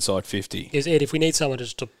delivered it inside 50. Yes, Ed, if we need someone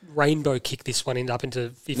just to rainbow kick this one up into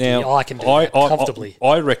 50, now, I can do that comfortably.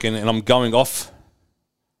 I reckon, and I'm going off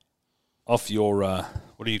your,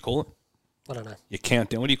 what do you call it? I don't know. Your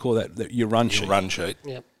countdown. What do you call that? Your run sheet. Your run sheet.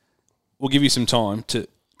 Yep. We'll give you some time to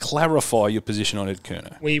clarify your position on Ed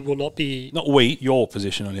Kerno. We will not be... Not we, your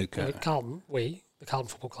position on Ed Kerno. Carlton, the Carlton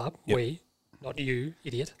Football Club, we, not you,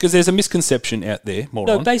 idiot. Because there's a misconception out there,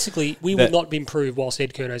 moron. No, basically, we will not improve whilst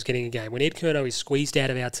Ed Kerno is getting a game. When Ed Kerno is squeezed out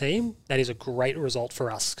of our team, that is a great result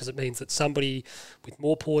for us because it means that somebody with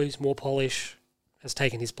more poise, more polish has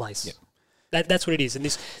taken his place. Yep. That's what it is. And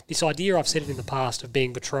this idea, I've said it in the past, of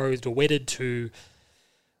being betrothed or wedded to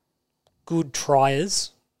good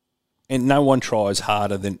triers. And no one tries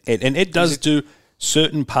harder than Ed. And Ed does do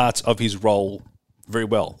certain parts of his role very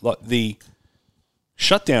well. Like the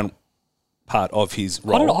shutdown part of his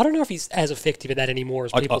role. I don't know if he's as effective at that anymore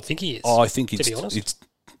as people think he is. I think to be honest.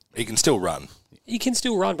 He can still run. He can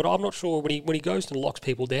still run, but I'm not sure when he goes and locks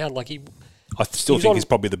people down. I still think he's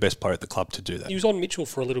probably the best player at the club to do that. He was on Mitchell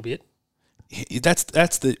for a little bit. That's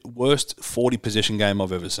the worst 40 possession game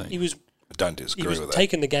I've ever seen. I don't disagree with that. He was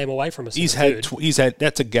taking the game away from us. He's had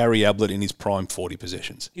that's a Gary Ablett in his prime 40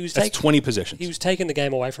 possessions. That's 20 possessions. He was taking the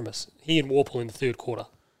game away from us. He and Warple in the third quarter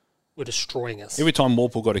were destroying us. Every time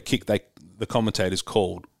Warple got a kick, the commentators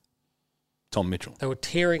called Tom Mitchell. They were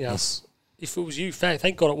tearing us. If it was you, Fab,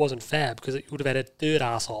 thank God it wasn't Fab because it would have had a third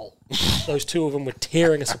arsehole. Those two of them were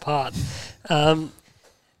tearing us apart. I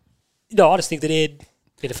just think that Ed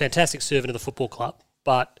been a fantastic servant of the football club,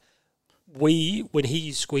 but when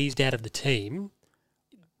he's squeezed out of the team,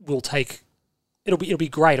 it'll be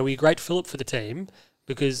great. It'll be a great fillip for the team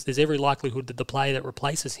because there's every likelihood that the player that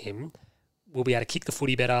replaces him will be able to kick the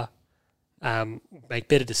footy better, make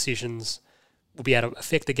better decisions, will be able to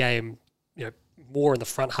affect the game, more in the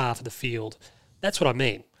front half of the field. That's what I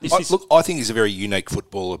mean. I think he's a very unique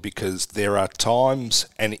footballer because there are times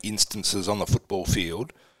and instances on the football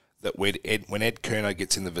field that when Ed Kerno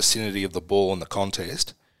gets in the vicinity of the ball in the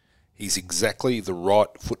contest, he's exactly the right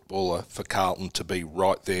footballer for Carlton to be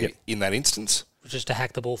right there in that instance. Just to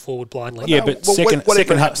hack the ball forward blindly. Yeah, but second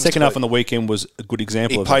half on the weekend was a good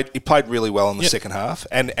example He played really well in the second half,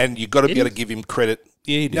 and you've got to be able to give him credit.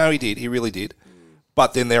 Yeah, he did. No, he did. He really did.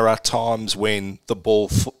 But then there are times when the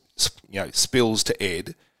ball spills to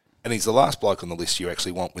Ed, and he's the last bloke on the list you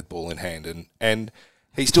actually want with ball in hand, and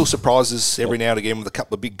he still surprises every now and again with a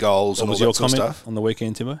couple of big goals and all that sort of stuff. On the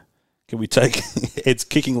weekend, Timbo? Can we take Ed's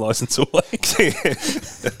kicking licence away?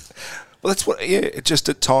 Well, that's what. Yeah, it just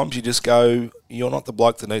at times you just go, you're not the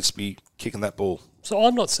bloke that needs to be kicking that ball. So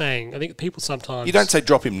I'm not saying. I think people sometimes You don't say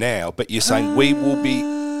drop him now, but you're saying we will be.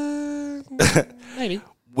 Maybe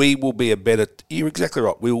We will be a better. You're exactly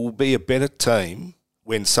right. We will be a better team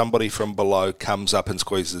when somebody from below comes up and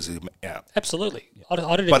squeezes him out. absolutely. I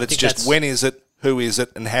don't even But it's think just that's, when is it, who is it,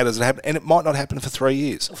 and how does it happen? And it might not happen for 3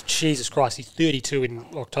 years. oh, Jesus Christ, he's 32 in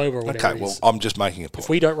October or whatever. Okay, it well, is. I'm just making a point. If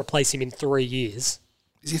we don't replace him in 3 years,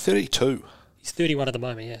 Is he 32? he's 31 at the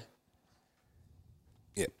moment. Yeah.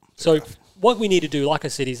 Yeah. So what we need to do, like I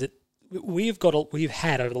said, is that we've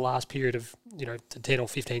had over the last period of 10 or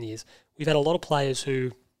 15 years, we've had a lot of players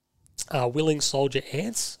who are willing soldier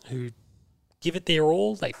ants who give it their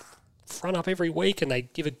all. They front up every week and they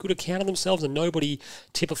give a good account of themselves, and nobody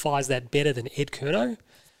typifies that better than Ed Curnow.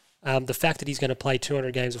 The fact that he's going to play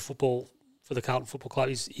 200 games of football for the Carlton Football Club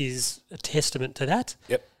is a testament to that.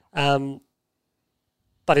 Yep.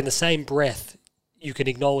 But in the same breath, you can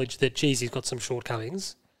acknowledge that, geez, he's got some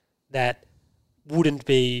shortcomings that wouldn't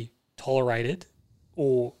be tolerated,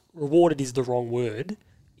 or rewarded is the wrong word,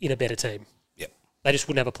 in a better team. Yep. They just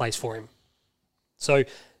wouldn't have a place for him. So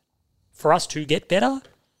for us to get better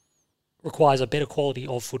requires a better quality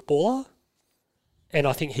of footballer, and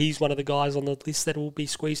I think he's one of the guys on the list that will be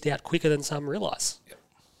squeezed out quicker than some realise. Yep.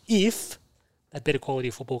 If that better quality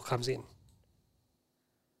of football comes in.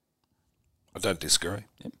 I don't disagree.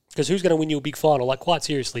 Because who's going to win you a big final? Like, quite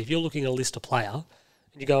seriously, if you're looking at a list of player and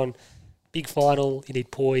you're going, big final, you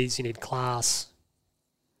need poise, you need class.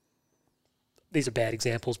 These are bad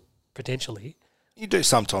examples, potentially. You do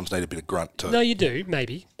sometimes need a bit of grunt too. No, you do,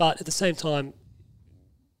 maybe. But at the same time,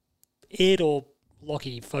 Ed or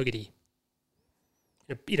Lockie Fogarty,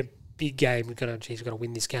 in a big game, we've got to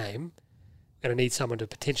win this game. We're going to need someone to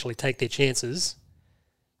potentially take their chances.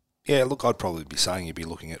 Yeah, look, I'd probably be saying you'd be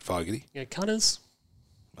looking at Fogarty. Cunners,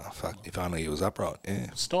 Oh, fuck, if only he was upright,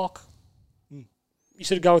 yeah. Stock. You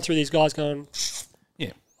sort of going through these guys going,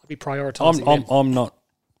 Yeah. I'd be prioritising them. I'm not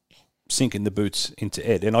sinking the boots into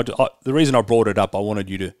Ed. And the reason I brought it up, I wanted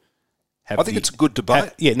you to have I think it's a good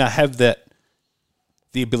debate. Have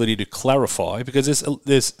the ability to clarify, because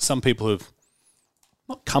there's some people who've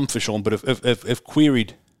not come for Sean, but have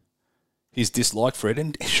queried his dislike for Ed,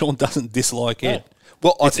 and Sean doesn't dislike Ed.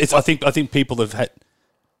 Well, I think people have had.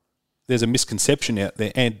 There's a misconception out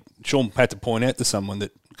there, and Sean had to point out to someone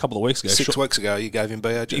that a couple of weeks ago, 6 weeks ago, you gave him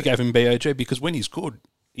BOG. you gave him BOG because when he's good,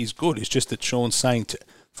 he's good. It's just that Sean's saying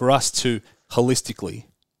for us to holistically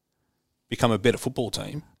become a better football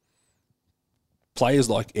team, players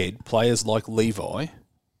like Ed, players like Levi,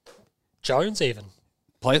 Jones even.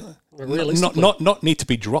 Realistically, not need to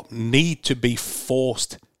be dropped, need to be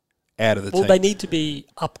forced out of the team. Well, they need to be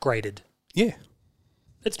upgraded. Yeah.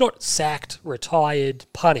 It's not sacked, retired,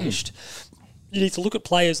 punished. You need to look at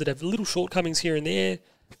players that have little shortcomings here and there,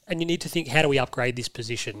 and you need to think, how do we upgrade this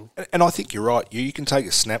position? And I think you're right. You can take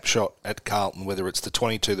a snapshot at Carlton, whether it's the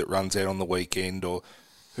 22 that runs out on the weekend or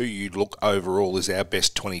who you look overall is our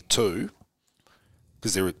best 22,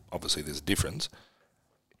 because there's a difference.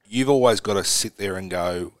 You've always got to sit there and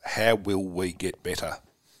go, how will we get better?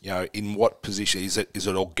 In what position? Is it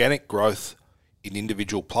organic growth in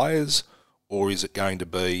individual players, or is it going to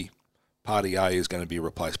be party A is going to be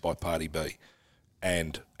replaced by party B?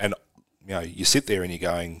 And you sit there and you're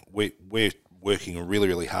going, we're working really,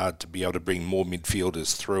 really hard to be able to bring more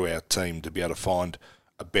midfielders through our team to be able to find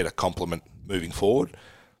a better complement moving forward.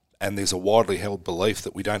 And there's a widely held belief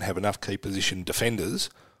that we don't have enough key position defenders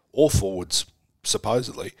or forwards,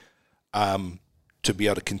 supposedly, to be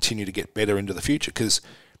able to continue to get better into the future. Because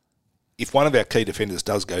if one of our key defenders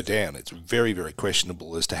does go down, it's very, very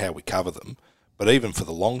questionable as to how we cover them. But even for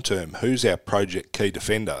the long term, who's our project key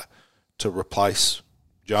defender to replace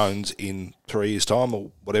Jones in 3 years' time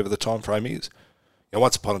or whatever the time frame is?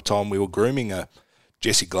 Once upon a time, we were grooming a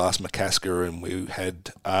Jesse Glass McCasker, and we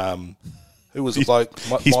had who was the bloke?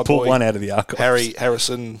 He's my pulled boy, one out of the archives.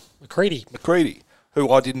 Harrison McCready,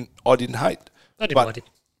 who I didn't hate. I didn't mind him.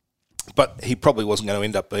 But he probably wasn't going to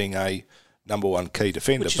end up being a number one key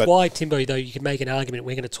defender. Which is why, Timbo, though, you could make an argument.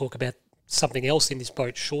 We're going to talk about something else in this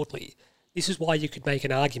boat shortly. This is why you could make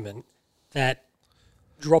an argument that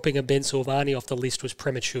dropping a Ben Silvani off the list was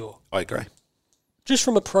premature. I agree. Just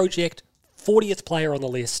from a project, 40th player on the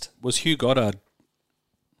list. Was Hugh Goddard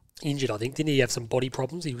Injured, I think. Didn't he have some body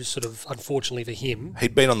problems? He was sort of, unfortunately for him,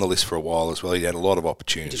 He'd been on the list for a while as well. He had a lot of he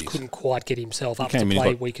opportunities. just couldn't quite get himself up to came in, play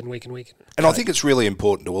he got- week and week and week. And I think it's really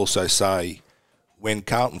important to also say, when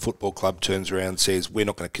Carlton Football Club turns around and says, we're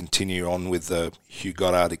not going to continue on with the Hugh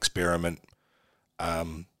Goddard experiment,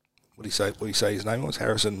 what do you say his name was?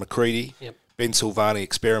 Harrison McCready, Yep. Ben Silvani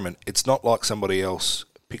experiment. It's not like somebody else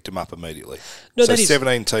picked him up immediately. No, so that is-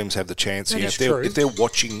 17 teams have the chance that here. is If they're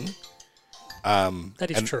watching, That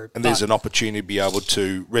is true. and there's but an opportunity to be able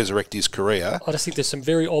to resurrect his career. I just think there's some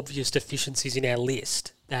very obvious deficiencies in our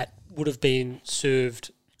list that would have been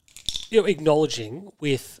served, acknowledging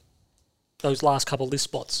with those last couple list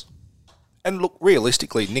spots. And look,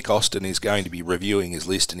 realistically, Nick Austin is going to be reviewing his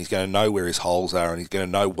list and he's going to know where his holes are and he's going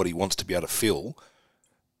to know what he wants to be able to fill.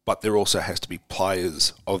 But there also has to be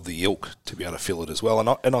players of the ilk to be able to fill it as well.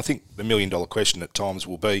 And I think the $1 million question at times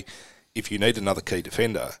will be, if you need another key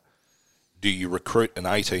defender, do you recruit an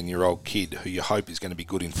 18-year-old kid who you hope is going to be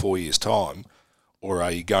good in 4 years' time, or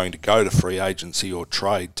are you going to go to free agency or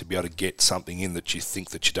trade to be able to get something in that you think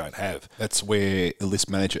that you don't have? That's where the list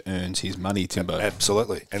manager earns his money, Timbo.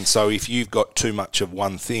 Absolutely. And so if you've got too much of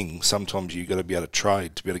one thing, sometimes you've got to be able to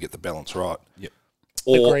trade to be able to get the balance right. Yep.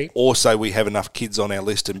 Or say we have enough kids on our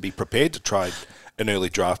list and be prepared to trade an early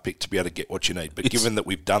draft pick to be able to get what you need. But given that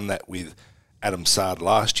we've done that with Adam Sard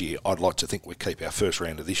last year, I'd like to think we keep our first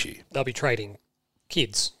rounder this year. They'll be trading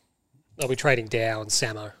kids. They'll be trading Dow and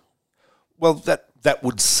Samo. Well, that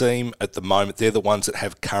would seem at the moment they're the ones that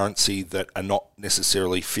have currency that are not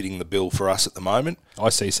necessarily fitting the bill for us at the moment. I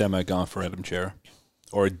see Samo going for Adam Chera,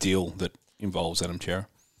 or a deal that involves Adam Chera.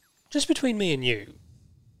 Just between me and you,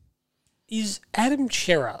 is Adam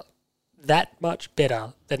Chera that much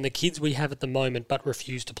better than the kids we have at the moment but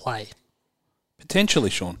refuse to play? Potentially,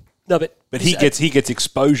 Sean. No, but he gets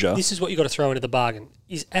exposure. This is what you got to throw into the bargain.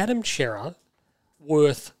 Is Adam Chera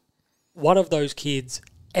worth one of those kids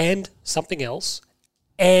and something else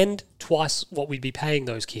and twice what we'd be paying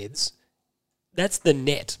those kids? That's the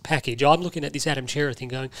net package. I'm looking at this Adam Chera thing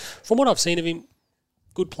going, from what I've seen of him,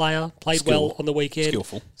 good player, played well on the weekend.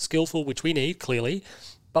 Skillful, which we need, clearly.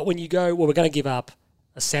 But when you go, well, we're going to give up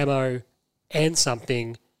a Samo and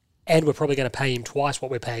something, and we're probably going to pay him twice what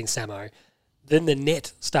we're paying Samo, then the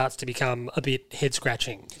net starts to become a bit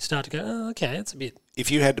head-scratching. You start to go, oh, okay, that's a bit...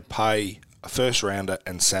 If you had to pay a first rounder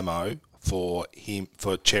and Samo for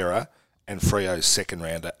Chera and Freo's second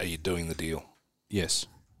rounder, are you doing the deal? Yes.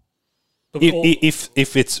 But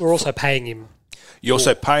If it's... We're also paying him... You're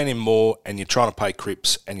also paying him more, and you're trying to pay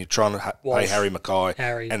Cripps, and you're trying to pay Harry Mackay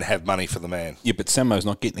and have money for the man. Yeah, but Samo's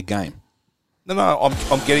not getting the game. No,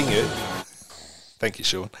 I'm getting you. Thank you,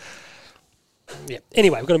 Sean. Yeah.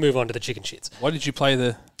 Anyway, we've got to move on to the chicken shits. Why did you play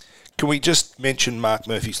the... Can we just mention Mark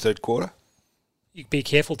Murphy's third quarter? You be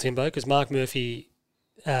careful, Timbo, because Mark Murphy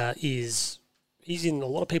he's in a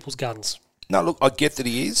lot of people's guns. No, look, I get that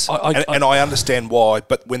he is, and I understand why,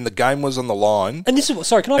 but when the game was on the line... And this is...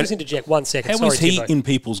 Sorry, can I just interject 1 second? How is he in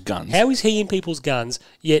people's guns? How is he in people's guns,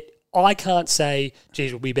 yet I can't say,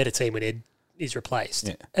 geez, we'll be a better team when Ed is replaced.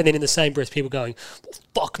 Yeah. And then in the same breath, people going, well,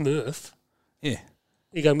 fuck Murph. Yeah.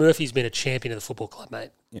 You go, Murphy's been a champion of the football club, mate.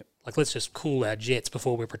 Yep. Like, let's just cool our jets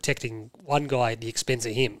before we're protecting one guy at the expense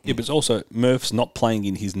of him. Yeah, but it's also Murph's not playing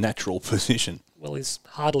in his natural position. Well, he's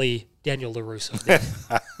hardly Daniel LaRusso.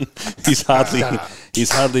 He's hardly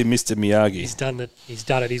Mr. Miyagi. He's done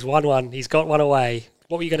it. He's won one. He's got one away.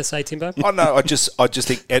 What were you going to say, Timbo? Oh, no, I just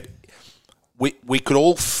think we could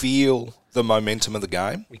all feel the momentum of the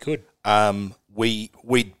game. We could.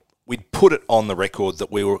 We'd put it on the record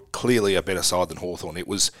that we were clearly a better side than Hawthorn. It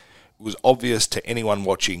was obvious to anyone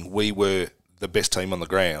watching we were the best team on the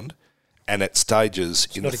ground, and at stages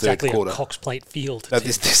in the third quarter... Not exactly a Cox Plate field. No,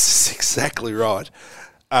 this is exactly right.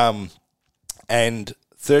 And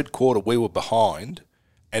third quarter, we were behind,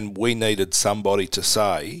 and we needed somebody to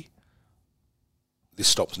say, this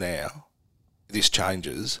stops now, this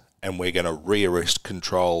changes, and we're going to rearrest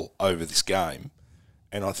control over this game.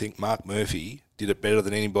 And I think Mark Murphy did it better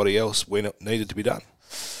than anybody else when it needed to be done.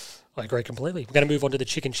 I agree completely. We're going to move on to the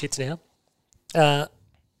chicken shits now.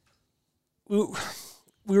 We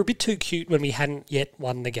were a bit too cute when we hadn't yet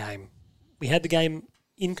won the game. We had the game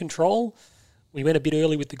in control. We went a bit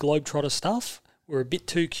early with the Globetrotter stuff. We were a bit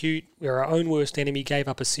too cute. We were our own worst enemy, gave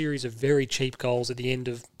up a series of very cheap goals at the end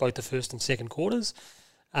of both the first and second quarters.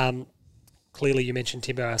 Clearly, you mentioned,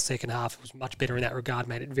 Timbo, our second half was much better in that regard,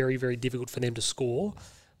 made it very, very difficult for them to score.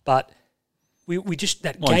 But we just...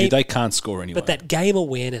 They can't score anyway. But that game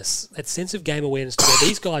awareness, that sense of game awareness, to where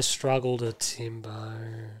these guys struggle to... Timbo...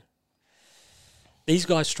 These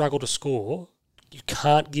guys struggle to score. You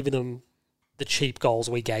can't give them the cheap goals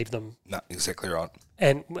we gave them. No, exactly right.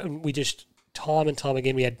 And we just, time and time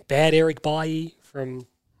again, we had bad Eric Bailly from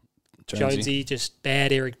Jonesy, just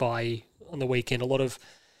bad Eric Bailly on the weekend. A lot of...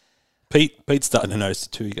 Pete's starting to notice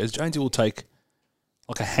it too. He goes, Jonesy will take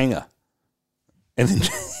like a hanger and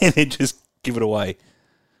then just give it away.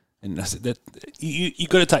 And I said, that you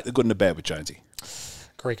got to take the good and the bad with Jonesy.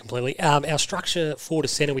 Agree completely. Our structure forward to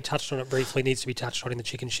centre, we touched on it briefly, needs to be touched on in the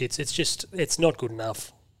chicken shits. It's not good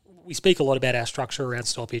enough. We speak a lot about our structure around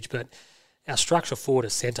stoppage, but our structure forward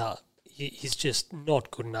to centre is just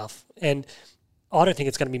not good enough. And I don't think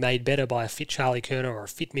it's going to be made better by a fit Charlie Kerner or a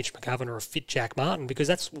fit Mitch McGovern or a fit Jack Martin, because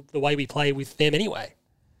that's the way we play with them anyway.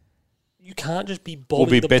 You can't just be bombing the ball.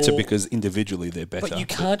 Will be better because individually they're better. But you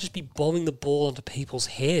can't just be bombing the ball onto people's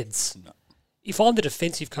heads. No. If I'm the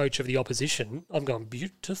defensive coach of the opposition, I'm going,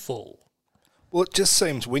 beautiful. Well, it just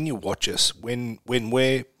seems when you watch us, when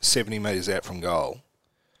we're 70 metres out from goal,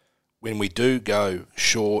 when we do go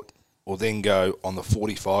short or then go on the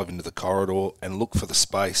 45 into the corridor and look for the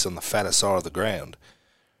space on the fatter side of the ground,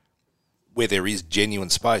 where there is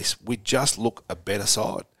genuine space, we just look a better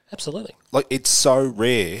side. Absolutely. Like, it's so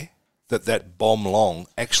rare that bomb long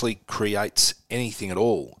actually creates anything at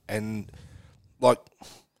all. And, like,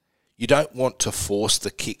 you don't want to force the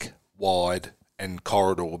kick wide and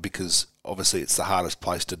corridor because obviously it's the hardest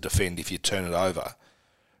place to defend if you turn it over.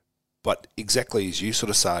 But exactly as you sort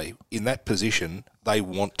of say, in that position, they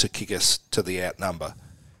want to kick us to the outnumber.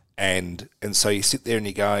 And so you sit there and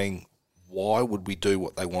you're going, why would we do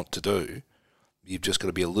what they want to do? You've just got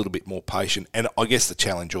to be a little bit more patient. And I guess the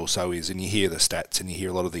challenge also is, and you hear the stats and you hear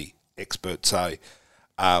a lot of the experts say,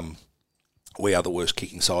 we are the worst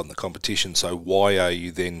kicking side in the competition, so why are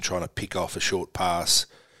you then trying to pick off a short pass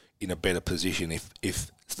in a better position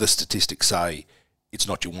if the statistics say it's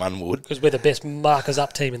not your one wood? Because we're the best markers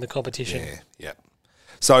up team in the competition. Yeah.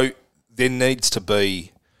 So there needs to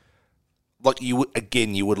be, like, you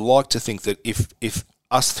would like to think that if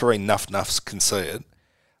us three nuffs can see it,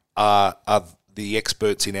 are the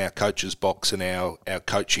experts in our coaches box and our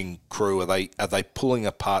coaching crew, are they pulling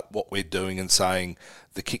apart what we're doing and saying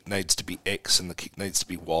the kick needs to be X and the kick needs to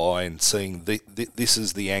be Y, and seeing this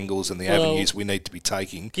is the angles and the avenues we need to be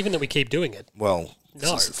taking? Given that we keep doing it. Well,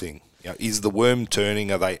 this is the thing. Is the worm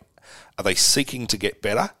turning? Are they seeking to get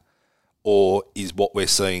better, or is what we're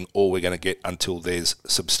seeing all we're going to get until there's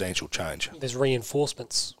substantial change? There's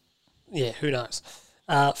reinforcements. Yeah, who knows?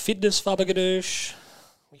 Fitness, Fabergadoosh.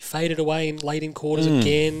 We faded away late in quarters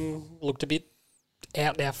again, looked a bit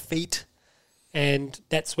out in our feet, and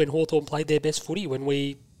that's when Hawthorn played their best footy, when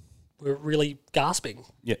we were really gasping.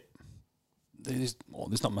 Yeah. There's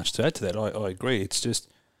not much to add to that. I agree. It's just,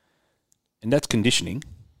 and that's conditioning,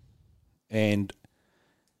 and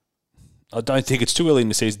I don't think it's too early in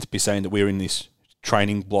the season to be saying that we're in this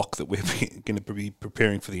training block that we're going to be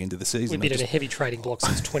preparing for the end of the season. We've been in a heavy training block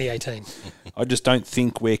since 2018. I just don't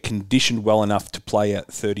think we're conditioned well enough to play out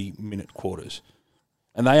 30-minute quarters.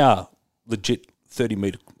 And they are legit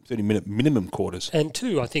 30-minute minimum quarters. And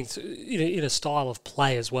two, I think, in a style of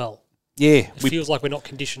play as well. Yeah. It feels like we're not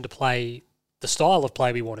conditioned to play the style of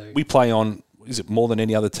play we want to. We play on, is it more than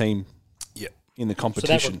any other team in the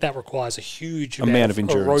competition? So that requires a huge amount of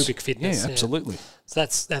endurance. Aerobic fitness. Yeah, absolutely. So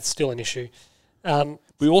that's still an issue.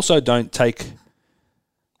 We also don't take,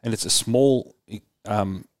 and it's a small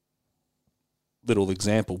little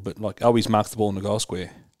example, but like always mark the ball in the goal square.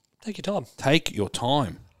 Take your time. Take your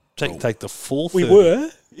time. Take the full 30. We were,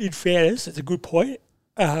 in fairness, it's a good point.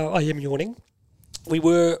 I am yawning. We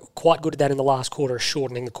were quite good at that in the last quarter,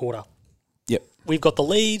 shortening the quarter. Yep. We've got the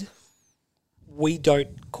lead. We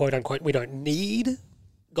don't, quote unquote, we don't need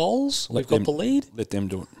goals. We've got the lead. Let them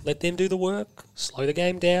do it. Let them do the work. Slow the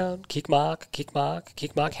game down. Kick mark.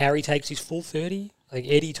 Harry takes his full 30. I think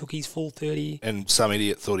Eddie took his full 30. And some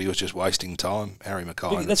idiot thought he was just wasting time, Harry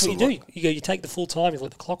Mackay. That's what you do. You take the full time, you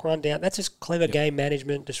let the clock run down. That's just clever game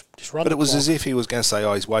management. Just run. But it was as if he was going to say,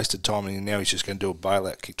 he's wasted time and now he's just going to do a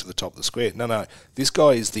bailout kick to the top of the square. No. This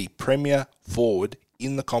guy is the premier forward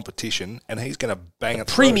in the competition and he's going to bang it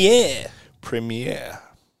through. Premier.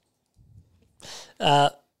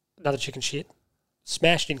 Another chicken shit.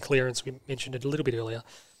 Smashed in clearance. We mentioned it a little bit earlier.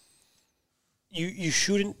 You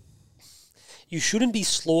shouldn't be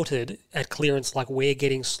slaughtered at clearance like we're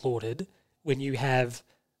getting slaughtered when you have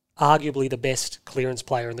arguably the best clearance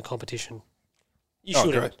player in the competition. You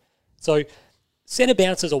shouldn't. Great. So centre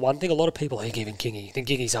bounces are one thing. A lot of people are giving Kingy. I think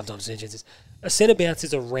Kingy sometimes mentions this. A centre bounce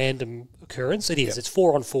is a random occurrence. It is. Yep. It's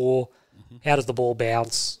 4-on-4. Mm-hmm. How does the ball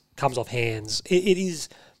bounce? Comes off hands. It is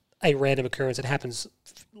a random occurrence. It happens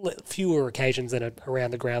fewer occasions than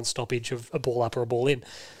around the ground stoppage of a ball up or a ball in.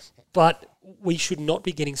 But we should not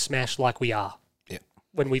be getting smashed like we are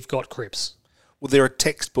when we've got Cripps. Well, there are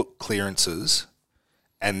textbook clearances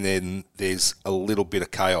and then there's a little bit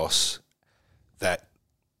of chaos that,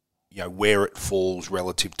 where it falls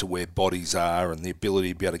relative to where bodies are and the ability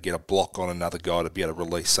to be able to get a block on another guy to be able to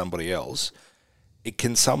release somebody else. It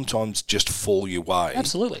can sometimes just fall your way.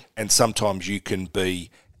 Absolutely. And sometimes you can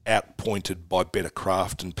be outpointed by better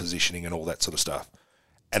craft and positioning and all that sort of stuff.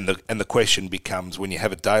 And the question becomes, when you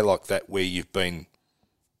have a day like that where you've been,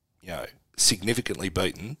 significantly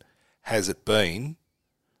beaten, has it been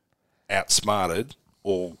outsmarted,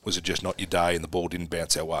 or was it just not your day and the ball didn't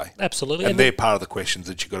bounce our way? Absolutely. And they're part of the questions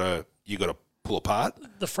that you got to pull apart.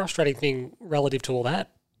 The frustrating thing relative to all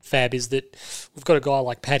that, Fab, is that we've got a guy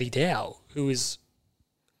like Paddy Dow, who is,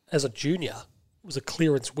 as a junior, was a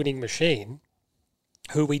clearance winning machine,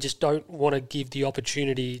 who we just don't want to give the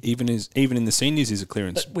opportunity. Even in the seniors, he's a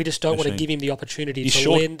clearance. But we just don't want to give him the opportunity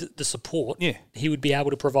to lend the support he would be able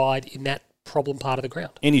to provide in that problem part of the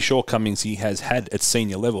ground. Any shortcomings he has had at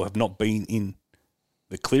senior level have not been in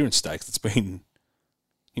the clearance stakes. It's been,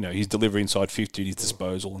 his delivery inside 50, his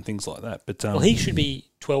disposal and things like that. But he should be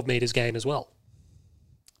 12 metres game as well.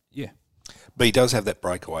 Yeah. But he does have that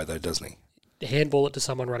breakaway though, doesn't he? Handball it to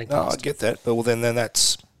someone running past. No, I get that. But then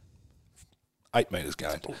that's 8 metres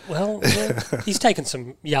gained. Well, he's taken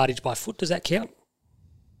some yardage by foot. Does that count?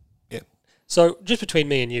 Yeah. So just between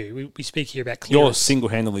me and you, we speak here about clearance. You're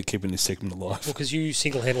single-handedly keeping this segment alive. Well, because you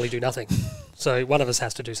single-handedly do nothing. So one of us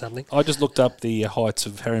has to do something. I just looked up the heights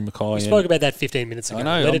of Harry Mackay. We spoke about that 15 minutes ago. I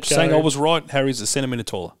know. I'm saying I was right. Harry's a centimetre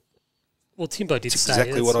taller. Well, Timbo did say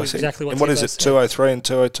exactly what I said. Exactly what and what Timbo is it, 203 and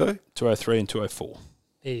 202? 203 and 204.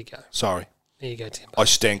 There you go. Sorry. There you go, Timbo. I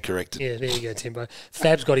stand corrected. Yeah, there you go, Timbo.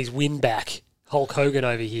 Fab's got his win back. Hulk Hogan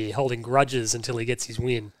over here, holding grudges until he gets his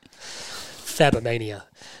win. Fabomania.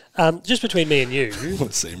 Just between me and you... I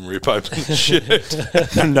want to see him rip open his shirt.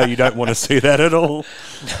 No, you don't want to see that at all.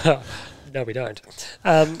 No, we don't.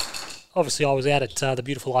 Obviously, I was out at the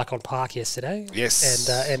beautiful Icon Park yesterday. Yes.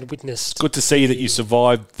 And witnessed... Good to see that you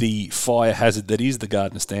survived the fire hazard that is the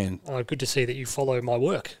Gardner stand. Good to see that you follow my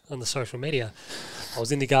work on the social media. I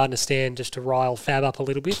was in the Gardner stand just to rile Fab up a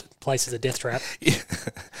little bit. Place is a death trap. Yeah.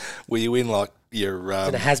 Were you in like your...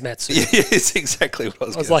 in a hazmat suit. Yeah, it's exactly what I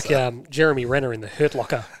was going to say. I was like Jeremy Renner in the Hurt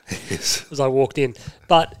Locker Yes. as I walked in.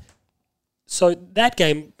 But, so that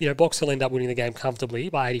game, Box Hill ended up winning the game comfortably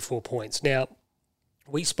by 84 points. Now,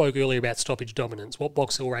 we spoke earlier about stoppage dominance. What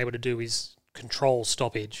Box Hill were able to do is control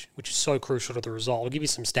stoppage, which is so crucial to the result. I'll give you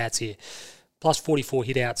some stats here. Plus 44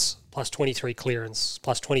 hitouts, plus 23 clearance,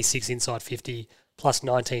 plus 26 inside 50, plus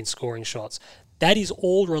 19 scoring shots. That is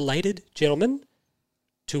all related, gentlemen,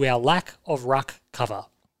 to our lack of ruck cover.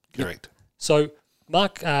 Correct. So,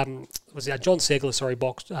 John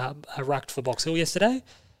Segler, rucked for Box Hill yesterday.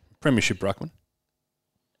 Premiership ruckman.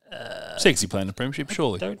 Sexy playing the premiership,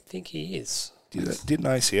 surely. I don't think he is. Didn't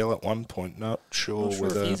ACL at one point? Not sure, Not sure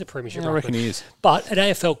whether... if he is a premiership ruckman. I reckon he is. But an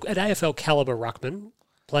AFL calibre ruckman,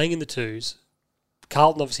 playing in the twos,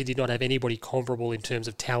 Carlton obviously did not have anybody comparable in terms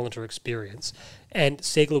of talent or experience, and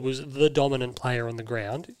Segler was the dominant player on the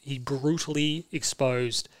ground. He brutally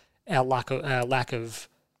exposed our lack of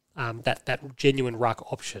that genuine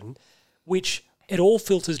ruck option, which it all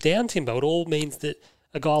filters down, Timbo. It all means that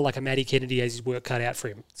a guy like a Matty Kennedy has his work cut out for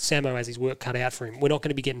him. Samo has his work cut out for him. We're not going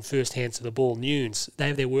to be getting first hands to the ball. Nunes, they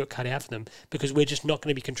have their work cut out for them because we're just not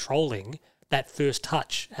going to be controlling that first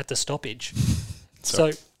touch at the stoppage.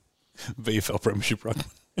 So VFL Premiership Run.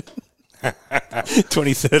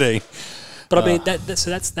 2013. But I mean,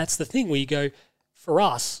 that's the thing where you go, for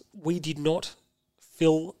us, we did not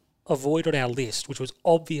fill a void on our list, which was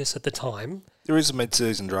obvious at the time. There is a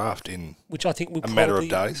mid-season draft in which I think we matter of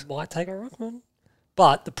days. Might take a ruckman.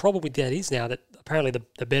 But the problem with that is now that apparently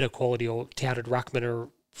the better quality or touted ruckman are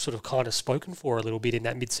sort of kind of spoken for a little bit in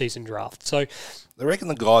that mid-season draft. So they reckon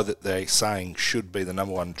the guy that they're saying should be the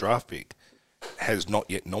number one draft pick has not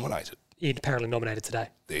yet nominated. He's apparently nominated today.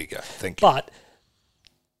 There you go. Thank you. But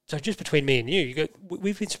so just between me and you,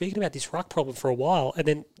 we've been speaking about this ruck problem for a while, and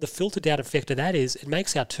then the filtered down effect of that is it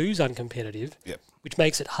makes our twos uncompetitive, which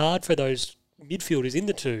makes it hard for those midfielders in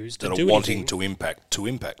the twos to do wanting anything. to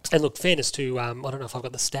impact. And look, fairness to, I don't know if I've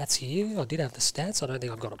got the stats here. I did have the stats. I don't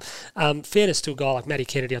think I've got them. Fairness to a guy like Matty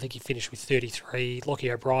Kennedy, I think he finished with 33.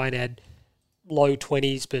 Lockie O'Brien had low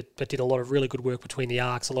 20s, but did a lot of really good work between the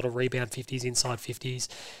arcs, a lot of rebound 50s, inside 50s.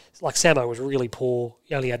 Like Samo was really poor.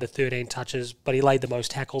 He only had the 13 touches, but he laid the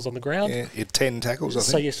most tackles on the ground. Yeah, he had 10 tackles, I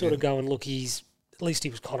think. So you're sort of going, look, at least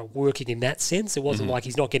he was kind of working in that sense. It wasn't like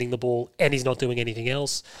he's not getting the ball and he's not doing anything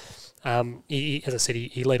else. As I said,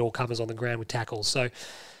 he led all comers on the ground with tackles. So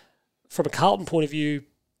from a Carlton point of view,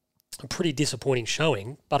 a pretty disappointing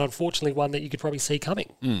showing, but unfortunately one that you could probably see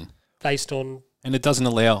coming based on... And it doesn't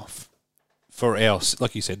allow for our,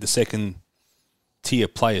 like you said, the second tier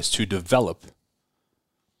players to develop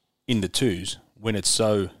in the twos when it's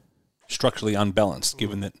so structurally unbalanced,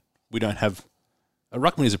 given that we don't have... A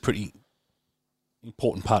ruckman is a pretty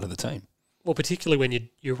important part of the team. Well, particularly when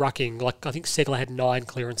you're rucking, like I think Segler had 9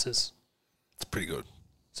 clearances. It's pretty good.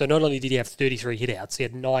 So not only did he have 33 hit-outs, he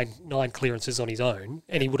had nine clearances on his own,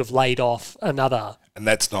 and he would have laid off another. And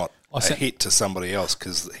that's not a hit to somebody else,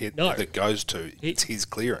 because the hit that goes to, it's his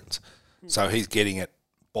clearance. So he's getting it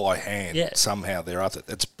by hand somehow thereafter.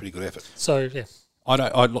 That's a pretty good effort. So, yeah. I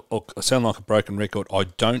sound like a broken record. I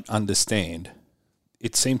don't understand.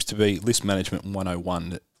 It seems to be list management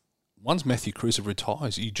 101 that once Matthew Cruiser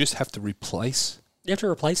retires, you just have to replace. You have to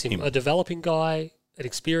replace him. A developing guy, an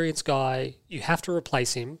experienced guy, you have to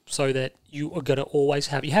replace him so that you are going to always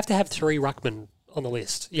have... You have to have 3 ruckmen on the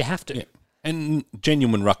list. You have to. Yeah. And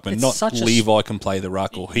genuine ruckman, not Levi can play the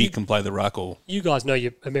ruck or he can play the ruck. Or you guys know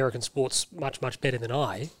your American sports much, much better than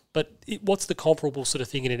I, but what's the comparable sort of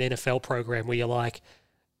thing in an NFL program where you're like,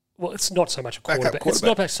 well, it's not so much a quarterback. It's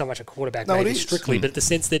not so much a quarterback, maybe strictly, but the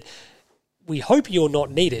sense that we hope you're not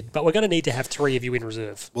needed, but we're going to need to have 3 of you in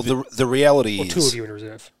reserve. Well, the reality or is... 2 of you in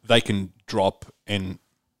reserve. They can drop and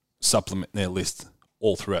supplement their list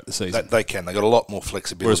all throughout the season. They can. They've got a lot more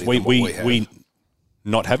flexibility than what we have. We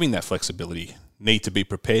not having that flexibility, need to be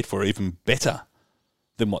prepared for even better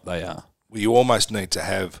than what they are. Well, you almost need to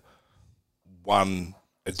have one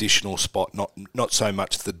additional spot, not so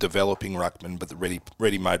much the developing ruckman, but the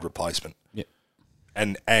ready-made replacement. Yeah.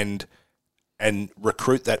 And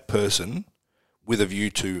recruit that person with a view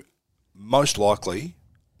to most likely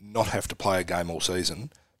not have to play a game all season,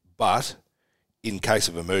 but in case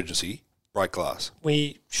of emergency, break glass.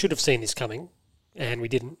 We should have seen this coming, and we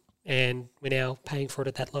didn't. And we're now paying for it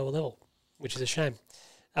at that lower level, which is a shame.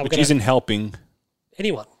 Which isn't helping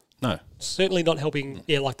anyone. No. Certainly not helping,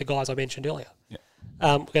 like the guys I mentioned earlier. Yeah.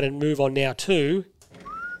 We're going to move on now to...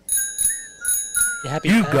 You happy?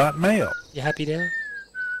 You've got mail. You happy now?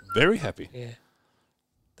 Very happy. Yeah.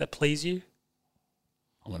 That please you?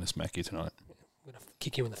 I'm going to smack you tonight. I'm going to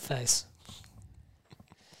kick you in the face.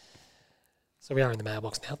 So we are in the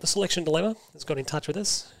mailbox now. The Selection Dilemma has got in touch with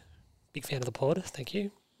us. Big fan of the pod. Thank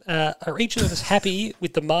you. Are each of us happy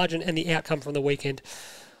with the margin and the outcome from the weekend?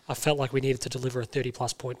 I felt like we needed to deliver a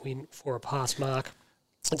 30-plus point win for a pass mark.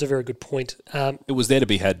 That's a very good point. It was there to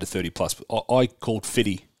be had to 30-plus. I called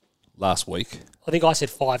Fitty last week. I think I said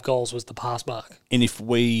 5 goals was the pass mark. And if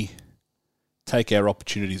we take our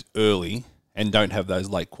opportunities early and don't have those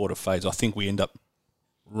late quarter fades, I think we end up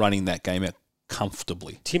running that game out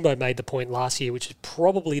comfortably. Timbo made the point last year, which is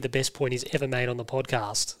probably the best point he's ever made on the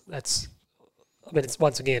podcast. It's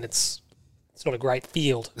once again, it's not a great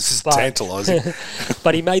field. This is tantalising.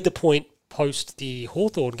 But he made the point post the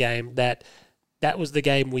Hawthorn game that was the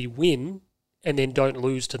game we win and then don't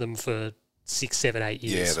lose to them for 6, 7, 8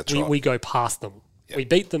 years. Yeah, that's right. We go past them. Yep. We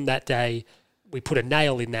beat them that day. We put a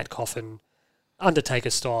nail in that coffin. Undertaker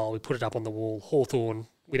style. We put it up on the wall. Hawthorn,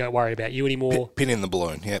 we don't worry about you anymore. Pin in the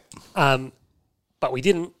balloon, yep. But we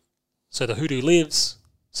didn't. So the hoodoo lives.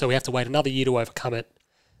 So we have to wait another year to overcome it.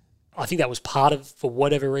 I think that was part of, for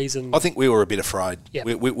whatever reason. I think we were a bit afraid. Yep.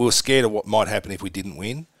 We were scared of what might happen if we didn't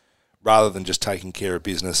win. Rather than just taking care of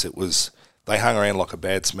business, it was they hung around like a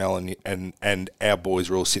bad smell, and our boys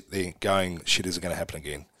were all sitting there going, shit, is it going to happen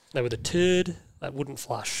again? They were the turd that wouldn't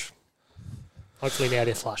flush. Hopefully now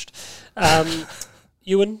they're flushed.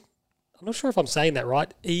 Ewan, I'm not sure if I'm saying that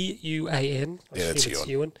right. E-U-A-N. Yeah, that's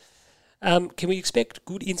Ewan. Can we expect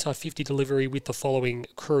good inside 50 delivery with the following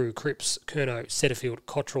crew? Cripps, Curnow, Setterfield,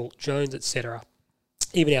 Cottrell, Jones, etc.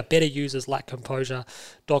 Even our better users lack composure.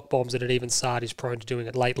 Doc bombs it, and even Sard is prone to doing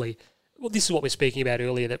it lately. Well, this is what we're speaking about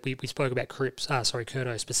earlier, that we spoke about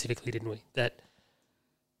Curnow specifically, didn't we? That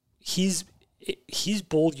his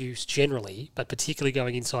ball use generally, but particularly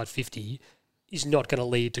going inside 50, is not going to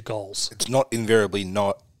lead to goals. It's not invariably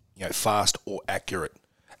not fast or accurate.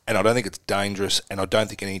 And I don't think it's dangerous, and I don't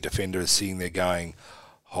think any defender is sitting there going,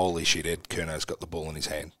 holy shit, Ed Curnow's got the ball in his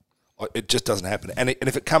hand. It just doesn't happen. And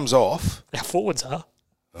if it comes off... Our forwards are.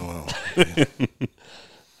 Oh, well. Yeah.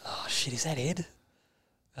 Oh, shit, is that Ed?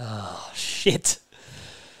 Oh, shit.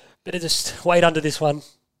 Better just wait under this one.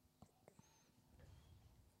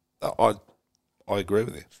 I agree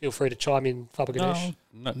with you. Feel free to chime in, Fabaganesh.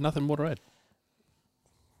 No, nothing more to add.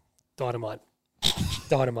 Dynamite.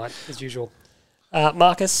 Dynamite, as usual.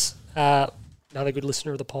 Marcus, another good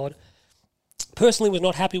listener of the pod. Personally was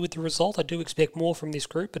not happy with the result. I do expect more from this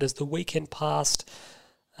group, but as the weekend passed,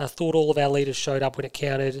 I thought all of our leaders showed up when it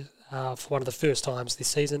counted for one of the first times this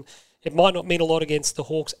season. It might not mean a lot against the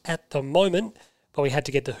Hawks at the moment, but we had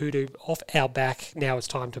to get the hoodoo off our back. Now it's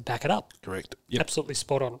time to back it up. Correct. Yep. Absolutely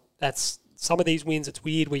spot on. That's some of these wins, it's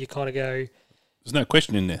weird where you kind of go... There's no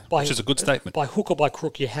question in there, which is a good statement. By hook or by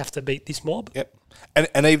crook, you have to beat this mob. Yep.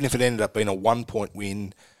 And even if it ended up being a 1-point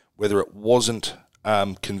win, whether it wasn't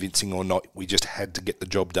convincing or not, we just had to get the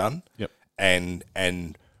job done. Yep.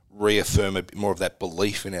 And reaffirm a bit more of that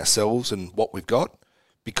belief in ourselves and what we've got,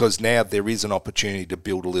 because now there is an opportunity to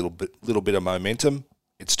build a little bit of momentum.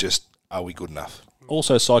 It's just, are we good enough?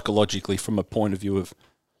 Also, psychologically, from a point of view of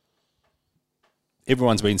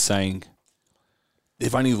everyone's been saying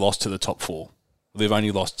they've only lost to the top four. They've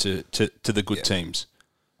only lost to the good teams.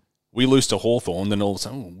 We lose to Hawthorn, then all of a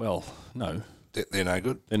sudden, oh, well, no. They're no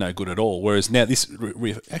good. They're no good at all. Whereas now,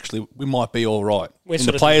 actually, we might be all right. We're in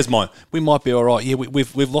the players' mind, we might be all right. Yeah,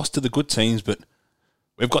 we've lost to the good teams, but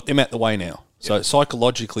we've got them out the way now. So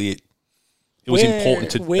psychologically, it was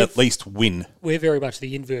important to at least win. We're very much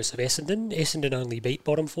the inverse of Essendon. Essendon only beat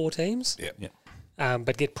bottom four teams, Yeah.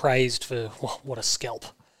 but get praised for what a scalp.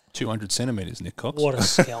 200 centimetres, Nick Cox. What a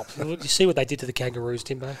scalp. You see what they did to the Kangaroos,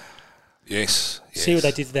 Timbo? Yes. See what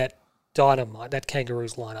they did to that Dynamite, that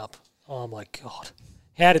Kangaroos lineup. Oh, my God.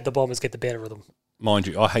 How did the Bombers get the better of them? Mind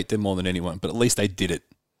you, I hate them more than anyone, but at least they did it.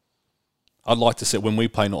 I'd like to see, when we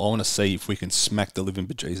play, I want to see if we can smack the living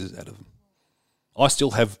bejesus out of them. I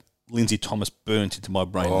still have Lindsay Thomas burnt into my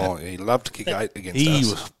brain. Oh, he loved to kick 8 against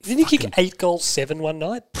us. Didn't he kick 8 goals, 7 one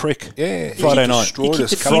night? Prick. Yeah. Friday night. He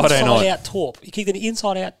kicked an inside-out torp. He kicked an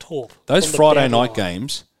inside-out torp. Those Friday night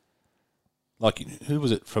games, like, who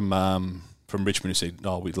was it from Richmond who said,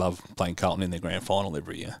 we love playing Carlton in their grand final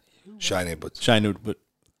every year? Shane Edwards. But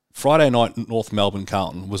Friday night North Melbourne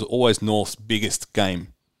Carlton was always North's biggest game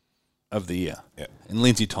of the year. Yeah. And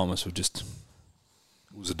Lindsay Thomas was just...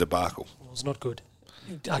 It was a debacle. It was not good.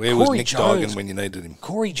 Where was Nick Duggan when you needed him?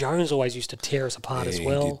 Corey Jones always used to tear us apart as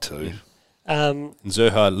well. He did too. And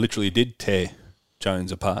Zerha literally did tear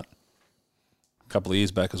Jones apart a couple of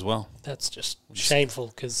years back as well. That's just shameful,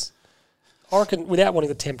 because I reckon, without wanting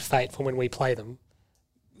to tempt fate for when we play them,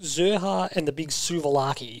 Zerha and the big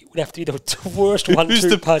Suvalaki would have to be the worst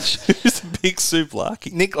 1-2 punch. Who's the big soup Larky?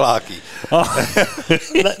 Nick Larky.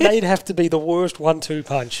 They'd have to be the worst 1-2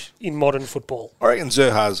 punch in modern football. I reckon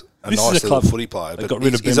Zerha's a nice little footy player, but got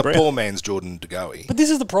rid of he's a Ben poor man's Jordan De Goey. But this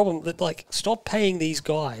is the problem, that, like, stop paying these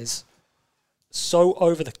guys so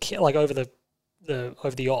over the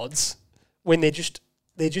odds when they're just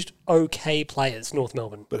okay players, North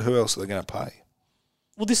Melbourne. But who else are they going to pay?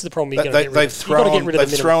 Well, this is the problem. They've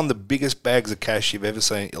thrown the biggest bags of cash you've ever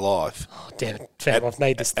seen in your life. Oh, damn it, Fab! I've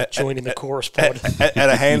made this join in the chorus pod at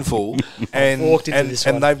a handful, and walked into this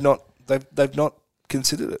one. they've not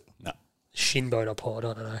considered it. No. Shinboner pod.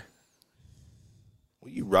 I don't know.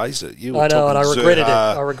 Well, you raised it. You were I know, and I talking regretted it.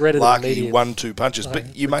 Zerha, I regretted Larky, it immediately. 1-2 punches,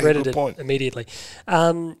 but you make a Regretted good point. immediately.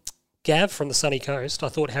 Gav from the sunny coast. I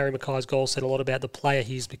thought Harry Mackay's goal said a lot about the player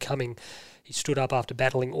he's becoming. He stood up after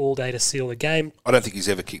battling all day to seal the game. I don't think he's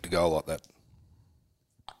ever kicked a goal like that.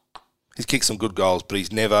 He's kicked some good goals, but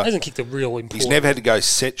he's never... Hasn't kicked a real important... He's never had to go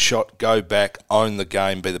set shot, go back, own the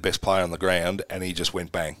game, be the best player on the ground, and he just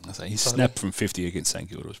went bang. He snapped from 50 against St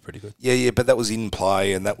Kilda. It was pretty good. Yeah, but that was in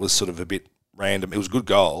play, and that was sort of a bit random. It was a good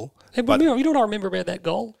goal. Hey, but you know what I remember about that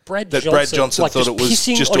goal? Brad Johnson thought it was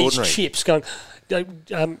pissing just on ordinary. his chips, going...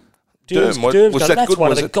 Was that that's good, one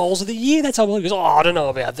of was the it? goals of the year. That's unbelievable. He goes, I don't know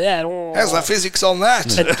about that. Oh. How's the physics on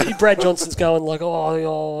that? And Brad Johnson's going like,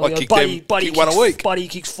 Buddy one a week. Buddy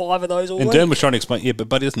kicks 5 of those a And week. Dern was trying to explain, but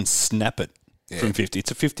Buddy doesn't snap it from 50.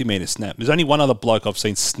 It's a 50-metre snap. There's only one other bloke I've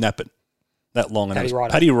seen snap it that long, and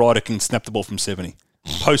Paddy Ryder can snap the ball from 70.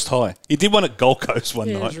 Post high. He did one at Gold Coast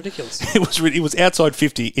one night. It was ridiculous. It was outside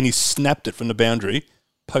 50, and he snapped it from the boundary,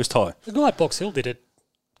 post high. The guy at Box Hill did it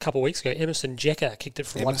a couple of weeks ago. Emerson Jecker kicked it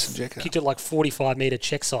from 45-metre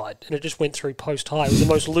check side, and it just went through post high. It was the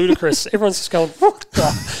most ludicrous. Everyone's just going, what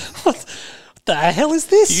the hell is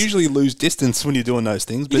this? You usually lose distance when you're doing those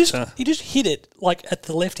things, but he just hit it like at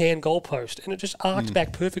the left-hand goalpost, and it just arced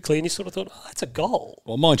back perfectly, and you sort of thought, that's a goal.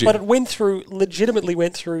 Well, mind you, but it legitimately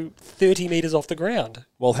went through 30 metres off the ground.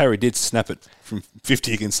 Well, Harry did snap it from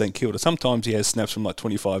 50 against St Kilda. Sometimes he has snaps from like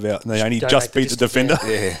 25 out, and they only just beat the defender.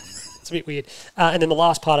 Yeah. It's a bit weird. And then the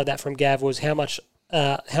last part of that from Gav was how much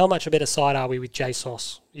a better side are we with Jay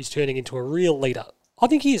Sauce? He's turning into a real leader. I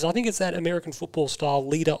think he is. I think it's that American football style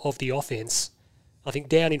leader of the offense. I think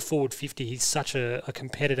down in forward 50, he's such a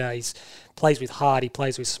competitor. He plays with heart. He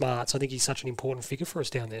plays with smarts. I think he's such an important figure for us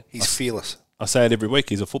down there. He's fearless. I say it every week.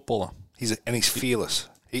 He's a footballer. He's fearless.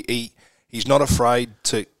 He's not afraid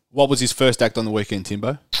to... What was his first act on the weekend,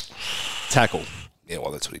 Timbo? Tackle. Yeah, well,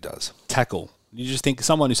 that's what he does. Tackle. You just think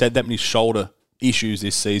someone who's had that many shoulder issues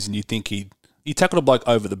this season, you think he tackled a bloke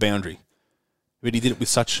over the boundary. But he did it with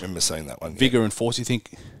such remember seeing that one, vigour and force. You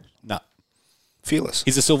think, nah. Fearless.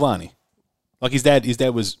 He's a Silvani. Like his dad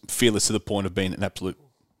was fearless to the point of being an absolute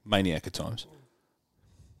maniac at times.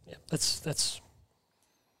 Yeah, that's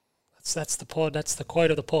That's the pod. That's the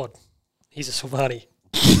quote of the pod. He's a Silvani.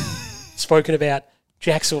 Spoken about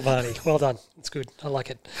Jack Silvani. Well done. It's good. I like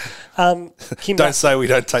it. Kim Don't say we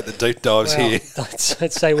don't take the deep dives here.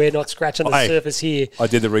 Don't say we're not scratching the surface here. I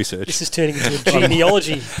did the research. This is turning into a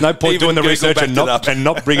genealogy. No point Even doing the Google research backed and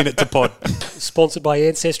not bringing it to pod. Sponsored by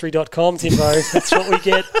Ancestry.com, Timbo. That's what we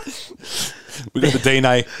get. We got the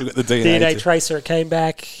DNA. We got the DNA. Tracer. It came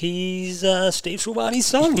back. He's Steve Silvani's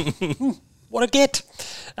son. What a get.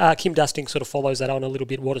 Kim Dusting sort of follows that on a little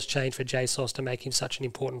bit. What has changed for JSOS to make him such an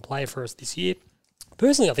important player for us this year?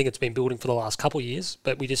 Personally, I think it's been building for the last couple of years,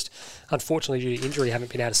 but we just, unfortunately, due to injury,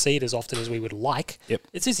 haven't been able to see it as often as we would like. Yep.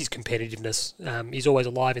 It's just his competitiveness. He's always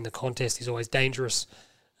alive in the contest. He's always dangerous.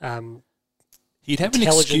 He'd have an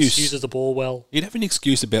Intelligence, excuse. uses the ball well. He'd have an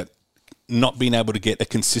excuse about not being able to get a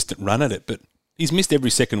consistent run at it, but he's missed every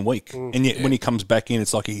second week. And yet when he comes back in,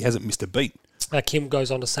 it's like he hasn't missed a beat. Kim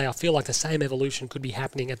goes on to say, I feel like the same evolution could be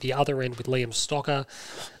happening at the other end with Liam Stocker.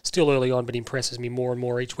 Still early on, but impresses me more and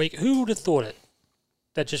more each week. Who would have thought it?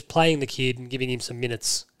 That just playing the kid and giving him some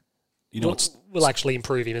minutes will actually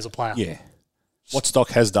improve him as a player. Yeah. What Stock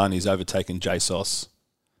has done is overtaken JSOS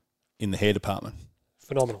in the hair department.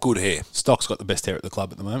 Phenomenal. Good hair. Stock's got the best hair at the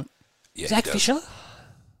club at the moment. Yeah, Zach he does. Fisher?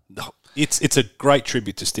 No, it's a great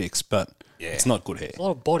tribute to Sticks, but it's not good hair. A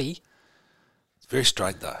lot of body. It's very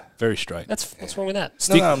straight though. Very straight. What's wrong with that?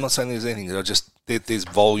 No, I'm not saying there's anything. There's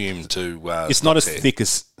volume to. It's not as Stock's hair. thick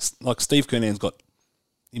as like Steve Kernan's got.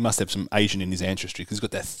 He must have some Asian in his ancestry because he's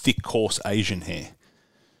got that thick, coarse Asian hair.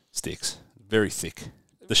 Sticks very thick.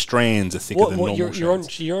 The strands are thicker than normal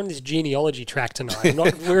strands. You're on this genealogy track tonight. I'm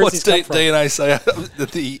not, where What's does this come from? DNA say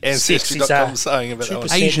that the Ancestry.com saying about 2%,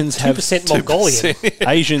 that? Asians have 2% Mongolian.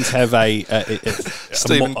 Asians have a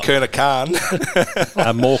Stephen Kerner Khan.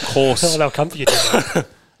 a more coarse. Oh, they'll come for you tonight.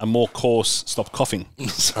 A more coarse. Stop coughing.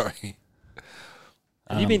 Sorry.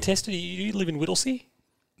 Have you been tested? You live in Whittlesea?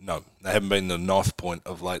 No, they haven't been the knife point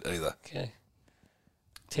of late either. Okay.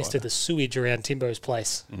 Tested the sewage around Timbo's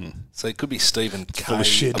place. So it could be Stephen full K of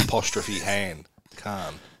shit. apostrophe Han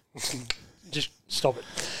Khan. Just stop it.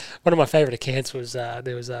 One of my favourite accounts was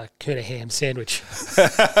there was a Kerner ham sandwich.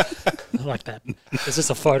 I like that. There's just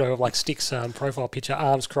a photo of like Stick's profile picture,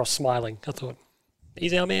 arms crossed, smiling. I thought,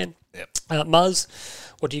 he's our man. Yep. Muzz,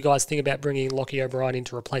 what do you guys think about bringing Lockie O'Brien in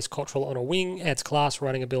to replace Cottrell on a wing? Adds class,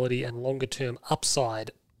 running ability, and longer term upside.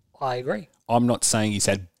 I agree. I'm not saying he's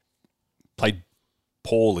played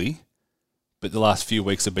poorly, but the last few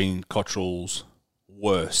weeks have been Cottrell's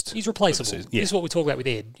worst. He's replaceable. Yeah. This is what we talk about with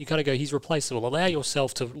Ed. You kind of go, he's replaceable. Allow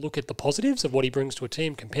yourself to look at the positives of what he brings to a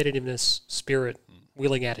team, competitiveness, spirit,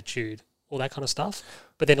 willing attitude, all that kind of stuff.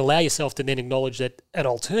 But then allow yourself to then acknowledge that an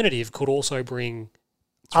alternative could also bring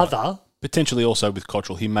other... Potentially also with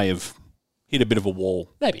Cottrell, he may have hit a bit of a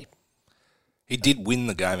wall. Maybe. He did win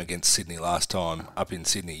the game against Sydney last time up in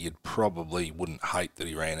Sydney. You probably wouldn't hate that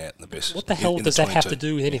he ran out in the best. What the hell in does the that have 22. to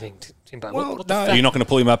do with anything, Timbo? Well, what the no. fact- You're not going to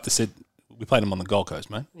pull him up to said we played him on the Gold Coast,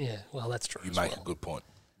 mate. Yeah, well, that's true. You as make well. a good point.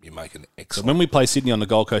 You make an So excellent when we play Sydney on the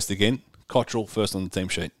Gold Coast again, Cottrell first on the team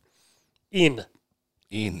sheet. In.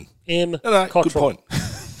 in. M. No, good Cottrell. point.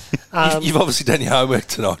 You've obviously done your homework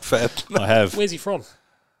tonight, Fab. I have. Where's he from?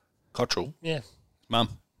 Cottrell. Yeah, Mum.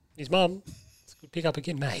 his mum. It's a good pick up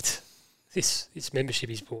again, mate. This membership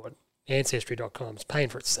he's bought, Ancestry.com, is paying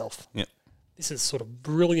for itself. Yep. This is sort of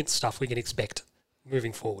brilliant stuff we can expect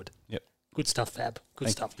moving forward. Yep. Good stuff, Fab. Good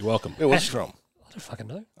Thank stuff. you. You're welcome. Where was he from? I don't fucking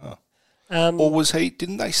know. Oh. Or was he?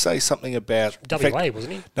 Didn't they say something about in WA, fact-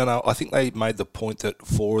 wasn't he? No. I think they made the point that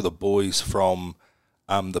 4 of the boys from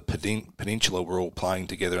the Peninsula were all playing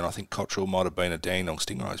together, and I think Cottrell might have been a Dandenong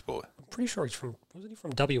Stingrays boy. I'm pretty sure wasn't he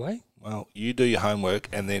from WA? Well, you do your homework,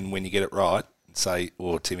 and then when you get it right, say,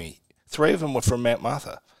 "Oh, Timmy, 3 of them were from Mount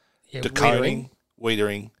Martha: Yeah, DeConing,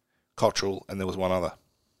 Wiedering, Cottrell, and there was one other."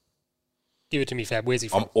 Give it to me, Fab. Where's he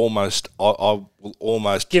from? I will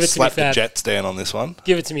almost Give it to me, slap the Fab. Jets down on this one.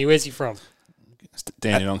 Give it to me. Where's he from?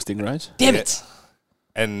 Dandenong Stingrays. Damn Yeah. it.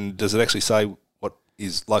 And does it actually say what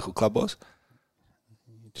his local club was?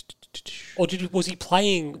 Or was he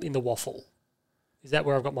playing in the Waffle? Is that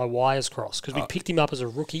where I've got my wires crossed? Because we picked him up as a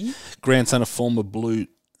rookie. Grandson of former Blue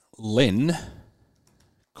Len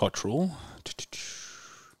Cottrell.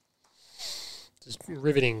 Just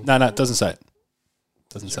riveting. No, it doesn't say it.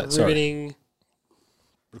 Doesn't say it. Sorry. Riveting.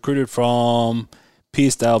 Recruited from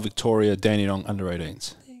Pearcedale, Victoria, Dandenong under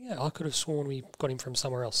 18s. Yeah, I could have sworn we got him from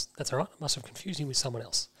somewhere else. That's all right. I must have confused him with someone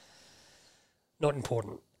else. Not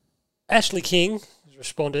important. Ashley King has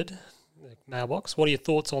responded. The mailbox. What are your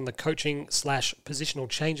thoughts on the coaching / positional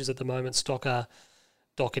changes at the moment? Stocker,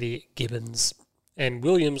 Doherty, Gibbons. and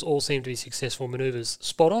Williams all seem to be successful manoeuvres.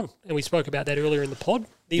 Spot on. And we spoke about that earlier in the pod.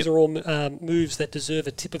 These are all moves that deserve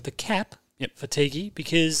a tip of the cap for Tiki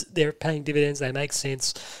because they're paying dividends. They make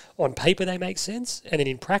sense. On paper, they make sense. And then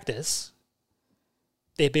in practice,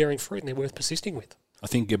 they're bearing fruit and they're worth persisting with. I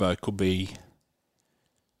think Gibbo could be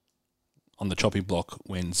on the chopping block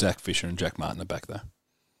when Zach Fisher and Jack Martin are back, though.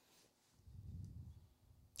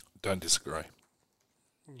 Don't disagree.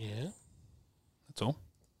 Yeah. That's all.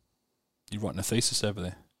 You're writing a thesis over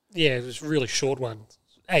there. Yeah, it was a really short one.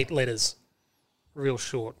 8 letters. Real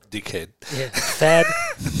short. Dickhead. Yeah. Fab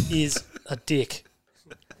is a dick.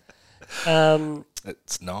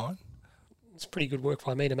 It's 9. It's pretty good work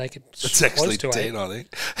by me to make it It's actually close to 10, 8. I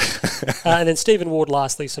think. And then Stephen Ward,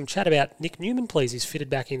 lastly, some chat about Nick Newman, please. He's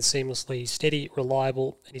fitted back in seamlessly, steady,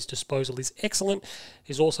 reliable, and his disposal is excellent.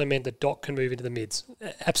 He's also meant that Doc can move into the mids.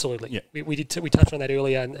 Absolutely. Yeah. We touched on that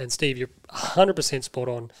earlier, and Steve, you're 100% spot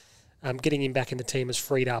on. Getting him back in the team has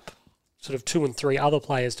freed up sort of 2 and 3 other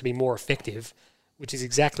players to be more effective, which is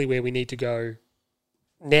exactly where we need to go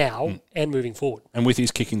now and moving forward. And with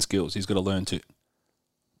his kicking skills, he's got to learn to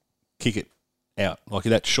kick it out. Like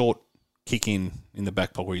that short kick in the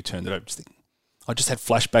back pocket where he turned it over. I just had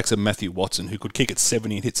flashbacks of Matthew Watson who could kick at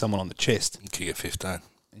 70 and hit someone on the chest. And kick at 15.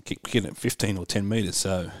 And kick it at 15 or 10 metres.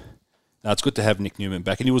 So, no, it's good to have Nick Newman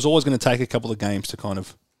back. And he was always going to take a couple of games to kind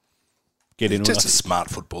of get into it. Just a smart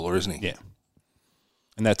footballer, isn't he? Yeah.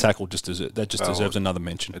 And that tackle just deserves another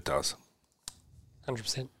mention. It does.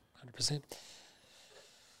 100%. 100%.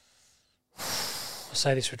 I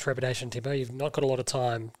say this with trepidation, Timbo. You've not got a lot of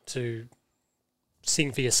time to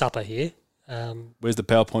sing for your supper here. Where's the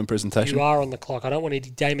PowerPoint presentation? You are on the clock. I don't want any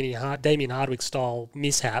Damien Hardwick style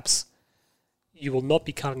mishaps. You will not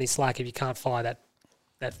be cut any slack if you can't fire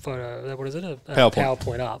that photo. What is it? A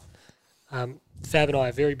PowerPoint up. Fab and I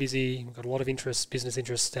are very busy. We've got a lot of business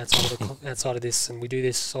interests outside of this, and we do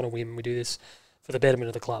this on a whim. We do this for the betterment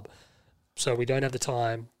of the club. So we don't have the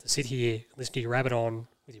time to sit here, listen to you rabbit on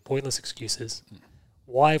with your pointless excuses.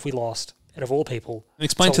 Why have we lost? And of all people... And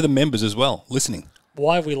explain to the members as well, listening.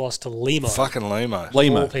 Why have we lost to Limo? Fucking Limo. Of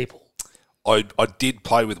all people. I did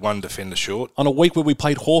play with one defender short. On a week where we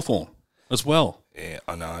played Hawthorn as well. Yeah,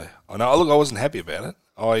 I know. Look, I wasn't happy about it.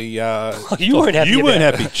 You weren't happy. You weren't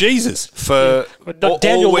happy. Jesus. For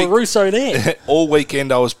Daniel LaRusso there. All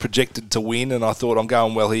weekend I was projected to win, and I thought I'm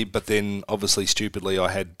going well here. But then, obviously, stupidly, I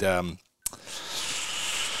had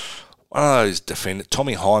one of those defenders,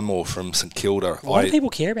 Tommy Highmore from St Kilda. Why do people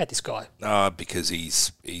care about this guy? Because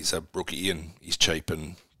he's a rookie and he's cheap,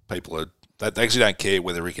 and people they actually don't care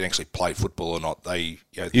whether he can actually play football or not.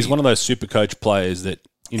 He's one of those super coach players that,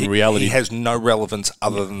 in reality, he has no relevance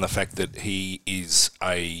other than the fact that he is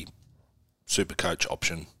a super coach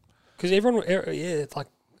option. Because everyone, it's like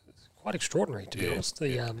quite extraordinary to be honest.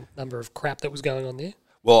 The number of crap that was going on there.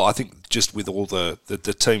 Well, I think just with all the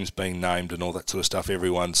teams being named and all that sort of stuff,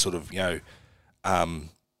 everyone's sort of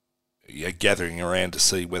gathering around to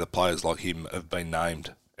see whether players like him have been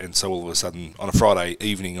named. And so all of a sudden, on a Friday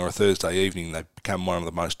evening or a Thursday evening, they become one of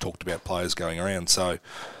the most talked about players going around. So,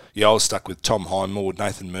 I was stuck with Tom Highmore,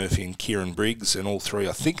 Nathan Murphy and Kieran Briggs, and all three,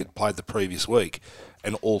 I think, had played the previous week,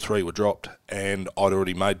 and all three were dropped. And I'd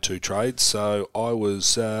already made 2 trades, so I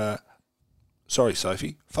was, sorry,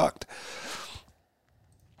 Sophie, fucked.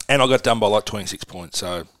 And I got done by like 26 points,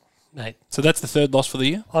 so... Mate. So that's the third loss for the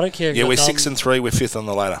year? I don't care if we're 6 and 3, we're 5th on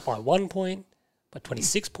the ladder. By 1 point, by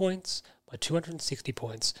 26 points, by 260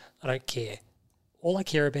 points. I don't care. All I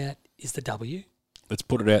care about is the W. Let's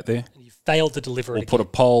put it out there. And you failed to deliver it. We'll put a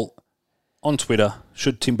poll on Twitter.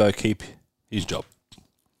 Should Timbo keep his job?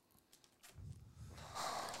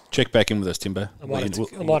 Check back in with us, Timbo. I might have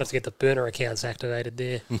to get the burner accounts activated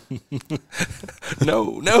there.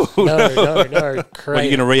 No. Correct. Are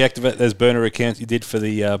you going to reactivate those burner accounts you did for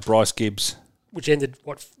the Bryce Gibbs? Which ended,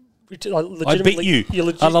 I beat you.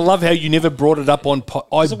 And I love how you never brought it up on pod.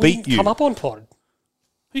 I beat you. Come up on pod.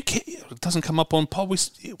 It doesn't come up on pod.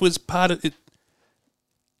 It was part of it.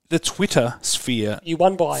 The Twitter sphere. You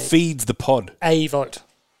won by feeds the pod. A vote.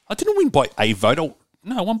 I didn't win by a vote.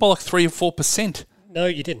 I won by like 3 or 4%. No,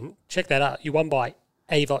 you didn't. Check that out. You won by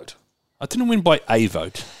a vote. I didn't win by a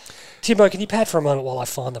vote. Timbo, can you pad for a moment while I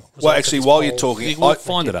find them? Well, actually, while you're talking, I'll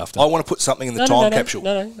find it after. I want to put something in the time capsule.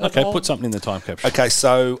 No. Okay, put something in the time capsule. Okay,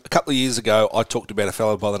 so a couple of years ago, I talked about a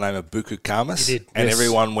fellow by the name of Buku Kamas. You did. And Yes.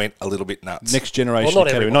 everyone went a little bit nuts. Next generation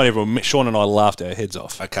category. Not everyone. Sean and I laughed our heads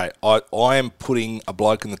off. Okay, I am putting a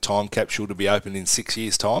bloke in the time capsule to be opened in 6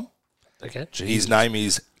 years' time. Okay. His name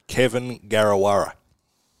is Kevin Garawara.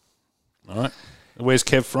 All right. Where's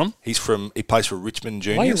Kev from? He plays for Richmond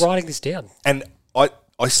Juniors. Why are you writing this down? And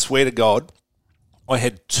I swear to God, I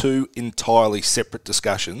had two entirely separate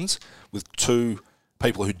discussions with two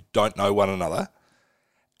people who don't know one another,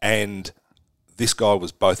 and this guy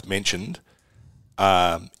was both mentioned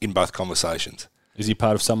in both conversations. Is he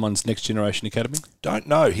part of someone's Next Generation Academy? Don't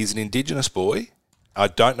know. He's an Indigenous boy. I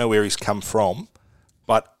don't know where he's come from,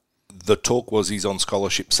 but the talk was he's on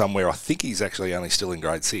scholarship somewhere. I think he's actually only still in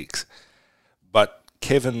grade 6. But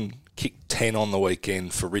Kevin kicked 10 on the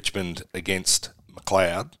weekend for Richmond against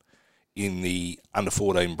McLeod in the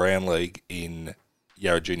under-14 Brown League in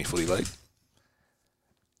Yarra Junior Footy League.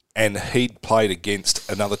 And he'd played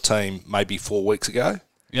against another team maybe 4 weeks ago.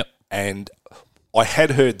 Yep. And I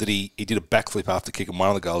had heard that he did a backflip after kicking one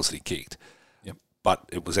of the goals that he kicked. Yep. But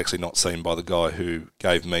it was actually not seen by the guy who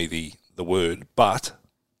gave me the word. But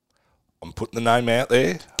I'm putting the name out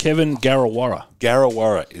there. Kevin Garawara.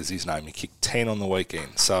 Garawara is his name. He kicked 10 on the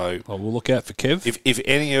weekend. So Well, we'll look out for Kev. if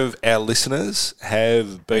any of our listeners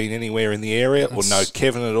have been anywhere in the area or know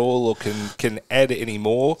Kevin at all or can add any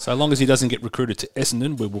more. So long as he doesn't get recruited to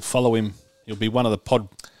Essendon, we will follow him. He'll be one of the pod...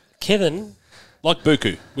 Kevin, Like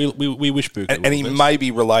Buku. We wish Buku. And he may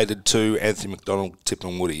be related to Anthony McDonald,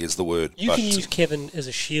 Tipman Woody is the word. you can use Kevin as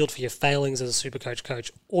a shield for your failings as a Supercoach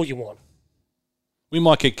coach all you want. We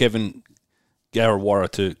might get Kevin Garawara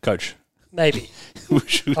to coach. Maybe. to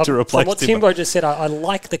replace From what Timbo. Timbo just said, I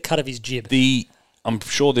like the cut of his jib. I'm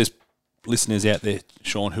sure there's listeners out there,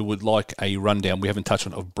 Sean, who would like a rundown. We haven't touched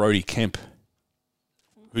on of Brody Kemp,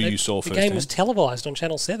 who you saw The first. game was televised on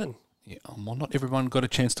Channel 7. Yeah, well, not everyone got a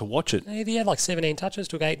chance to watch it. He had like 17 touches,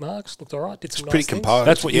 took 8 marks, looked all right, did some nice pretty things. composed.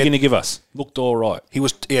 That's what you're Yeah. going to give us. Looked all right. He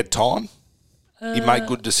had time. He made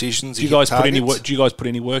good decisions. Do you guys put any work? Do you guys put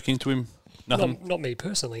any work into him? Nothing. Not me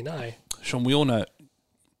personally, no. Sean, we all know.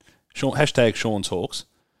 Sean, hashtag Sean talks.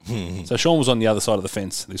 So Sean was on the other side of the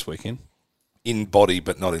fence this weekend. In body,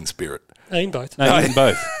 but not in spirit. In both. No, in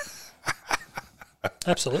both.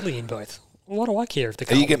 Absolutely in both. What do I care if the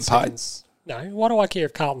Are you Carlton getting paid? seconds... No, why do I care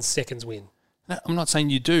if Carlton's seconds win? No, I'm not saying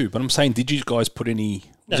you do, but I'm saying, did you guys put any?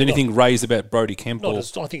 No, Was anything raised about Brody Kemp? Not Or,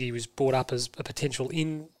 as, I think he was brought up as a potential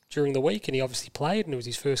in during the week, and he obviously played, and it was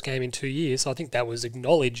his first game in 2 years. So I think that was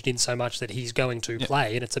acknowledged in so much that he's going to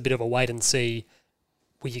play, and it's a bit of a wait and see.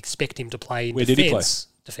 We expect him to play in Where did he play?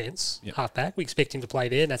 defence, Yep. half-back. We expect him to play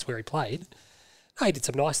there, and that's where he played. No, he did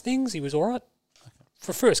some nice things. He was all right.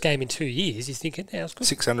 For a first game in 2 years, you're thinking, yeah, it was good.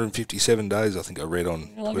 657 days, I think I read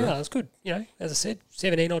on You're like, Twitter. yeah, it was good. You know, as I said,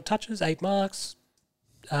 17 odd touches, 8 marks.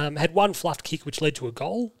 Had one fluffed kick which led to a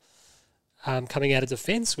goal coming out of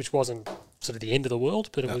defence, which wasn't sort of the end of the world,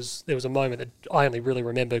 but there was a moment that I only really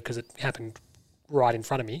remember because it happened right in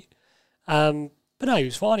front of me. But no, he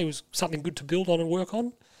was fine. He was something good to build on and work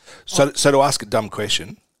on. So to ask a dumb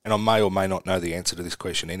question, and I may or may not know the answer to this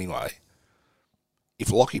question anyway,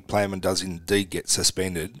 if Lockie Playman does indeed get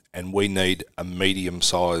suspended and we need a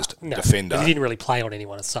medium-sized No, defender, he didn't really play on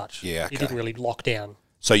anyone as such. Yeah, He okay. didn't really lock down.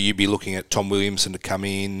 so you'd be looking at Tom Williamson to come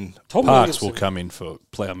in. Tom Parks Williamson, will come in for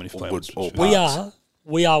Plowman if Plowman's or fit.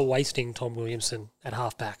 we are wasting Tom Williamson at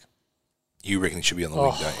halfback. You reckon he should be on the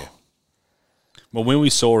wing, don't you? Well, when we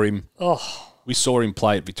saw him Oh,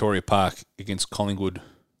 play at Victoria Park against Collingwood.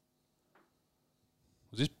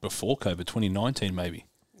 Was this before COVID? 2019 maybe.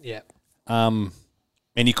 yeah.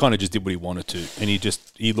 And he kind of just did what he wanted to, and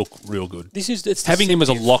he looked real good. It's Having him as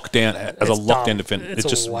a deceptive. lockdown It's dumb. defender, it's a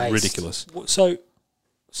just waste. ridiculous. So,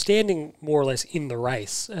 standing more or less in the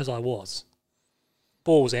race as I was,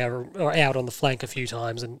 ball was out on the flank a few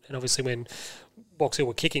times, and obviously when Box Hill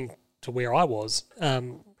were kicking to where I was,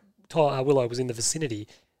 Willow was in the vicinity.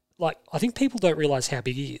 Like, I think people don't realise how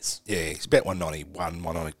big he is. Yeah, he's about 191,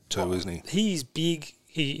 192, isn't he? He's big.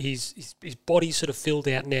 His body's sort of filled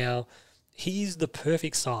out now. He's the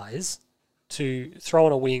perfect size to throw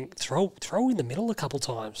on a wing, throw in the middle a couple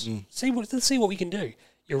times. Let's see what we can do.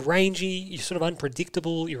 You're rangy. You're sort of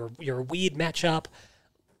unpredictable. You're a weird matchup.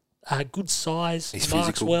 Good size. He's marks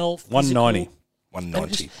physical. well. 190. And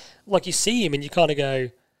 190. just, like, you see him and you kind of go,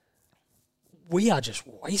 we are just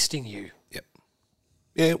wasting you. Yep.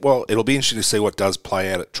 Yeah, well, it'll be interesting to see what does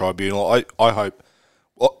play out at Tribunal. I hope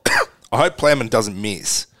I hope Plowman doesn't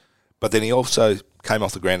miss, but then he also came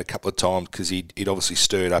off the ground a couple of times because he'd obviously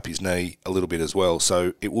stirred up his knee a little bit as well.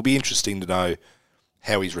 So it will be interesting to know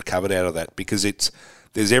how he's recovered out of that, because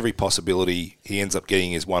there's every possibility he ends up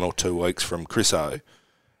getting his 1 or 2 weeks from Chriso,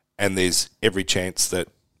 and there's every chance that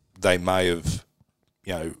they may have,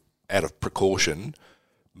 out of precaution,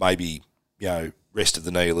 maybe, rested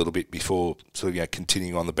the knee a little bit before sort of,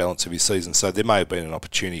 continuing on the balance of his season. So there may have been an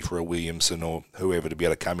opportunity for a Williamson or whoever to be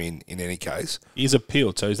able to come in any case. He's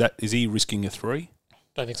appealed, so is he risking a 3?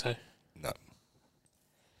 Don't think so. No.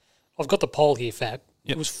 I've got the poll here, Fab.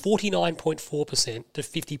 It was 49.4% to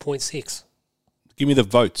 50.6%. Give me the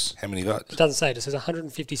votes. How many votes? It doesn't say it. It says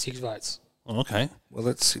 156 votes. Oh, okay. Well,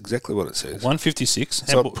 that's exactly what it says. 156.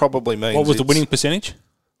 So it probably means What was the winning percentage?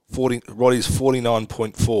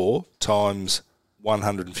 49.4 times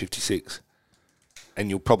 156. And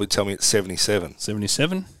you'll probably tell me it's 77.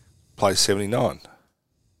 77. Plays 79.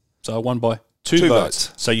 So I won by two Two votes.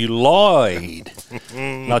 votes. So you lied.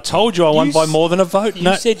 And I told you I won by more than a vote.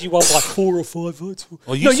 You said you won by 4 or 5 votes.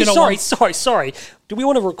 Well, you said I won- sorry. Do we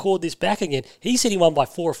want to record this back again? He said he won by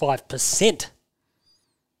 4 or 5%.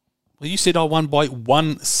 Well, you said I won by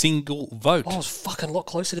one single vote. I was fucking a lot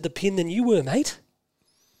closer to the pin than you were, mate.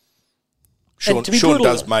 Sean to be Sean brutal-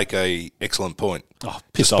 does make a excellent point. Oh,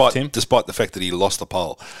 piss off, Tim. Despite the fact that he lost the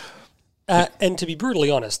poll. And to be brutally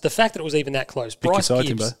honest, the fact that it was even that close, your Bryce side,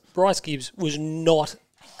 Gibbs, Timbo. Bryce Gibbs was not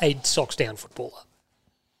a socks down footballer.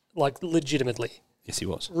 Like, legitimately. Yes, he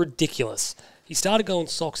was. Ridiculous. He started going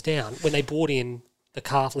socks down when they brought in the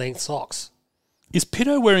calf-length socks. Is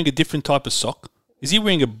Pitto wearing a different type of sock? Is he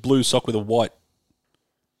wearing a blue sock with a white?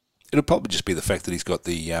 It'll probably just be the fact that he's got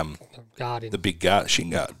the Guard in. big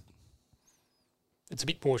shin guard. It's a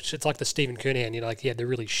bit more. It's like the Stephen Kernahan. He had the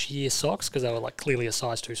really sheer socks because they were like clearly a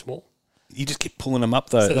size too small. You just kept pulling them up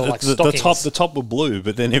though. So they're like the stockings. top were blue,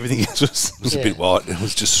 but then everything else was. It was Yeah. a bit white. It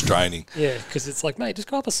was just straining. Yeah, because it's like, mate, just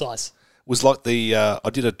go up a size. It was like I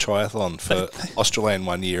did a triathlon for Australand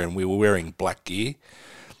one year and we were wearing black gear.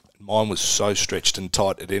 Mine was so stretched and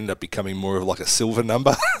tight it ended up becoming more of like a silver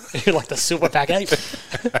number. Like the Silverback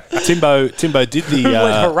 8. Timbo did Who went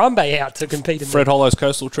the Harambe out to compete in Fred Hollow's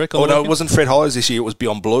Coastal Trek. Oh, no, it wasn't Fred Hollows this year. It was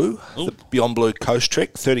Beyond Blue. The Beyond Blue Coast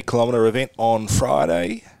Trek, 30-kilometre event on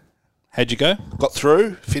Friday. How'd you go? Got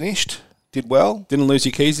through, finished, did well. Didn't lose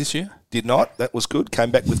your keys this year? Did not. That was good.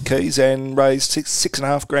 Came back with keys and raised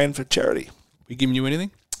 $6,500 for charity. We giving you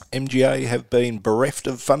anything? MGA have been bereft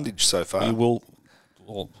of fundage so far. We will.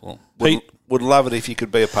 Pete, Would love it if you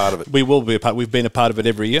could be a part of it. we will be a part. We've been a part of it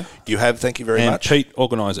every year. You have. Thank you very And much. Pete,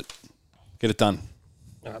 organise it. Get it done.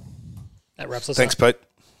 All right. That wraps us Thanks, up. Pete.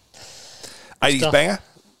 80s Stuff. banger.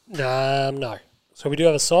 No. So we do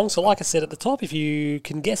have a song. So like I said at the top, if you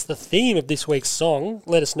can guess the theme of this week's song,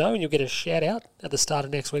 let us know and you'll get a shout out at the start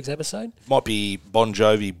of next week's episode. Might be Bon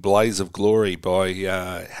Jovi, Blaze of Glory by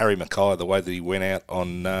Harry Mackay, the way that he went out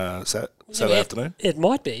on Saturday afternoon. It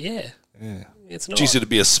might be, yeah. It's not. Geez, it'd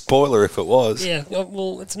be a spoiler if it was. Yeah,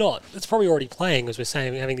 well, it's not. It's probably already playing as we're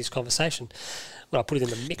saying, having this conversation. When I put it in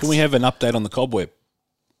the mix. Can we have an update on the cobweb?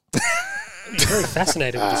 You're very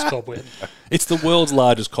fascinated with this cobweb. It's the world's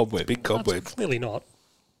largest cobweb. Big cobweb. It's clearly not.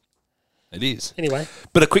 It is. Anyway,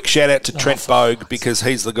 But a quick shout out to Trent Bogue because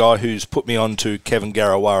he's the guy who's put me on to Kevin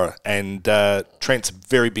Garawara. And Trent's a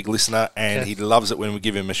very big listener and he loves it when we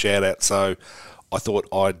give him a shout out. So I thought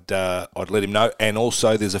I'd let him know. And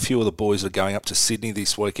also there's a few of the boys that are going up to Sydney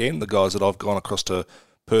this weekend, the guys that I've gone across to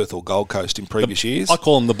Perth or Gold Coast in previous years. I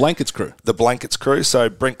call them the Blankets crew. The Blankets crew. So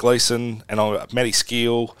Brent Gleeson and Matty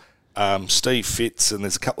Skeel, Steve Fitz, and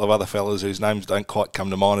there's a couple of other fellas whose names don't quite come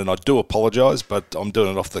to mind, and I do apologise, but I'm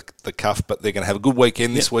doing it off the cuff. But they're going to have a good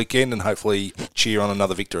weekend this weekend and hopefully cheer on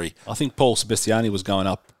another victory. I think Paul Sebastiani was going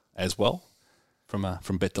up as well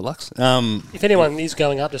from Bet Deluxe. if anyone is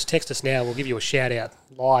going up, just text us now. We'll give you a shout out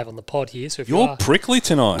live on the pod here. So if You're prickly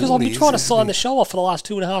tonight. because I've been trying to sign the show off for the last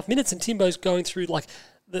 2.5 minutes, and Timbo's going through like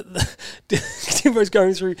Timbo's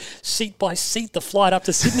going through seat by seat the flight up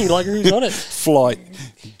to Sydney, like who's on it. Flight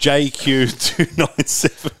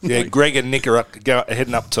JQ297. Yeah, Greg and Nick are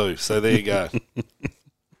heading up too. So there you go.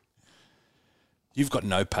 You've got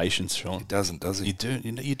no patience, Sean. Does he? You do.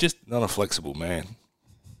 You just. Not a flexible man.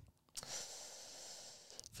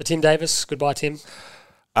 For Tim Davis, goodbye, Tim.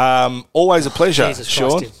 Always a pleasure, Jesus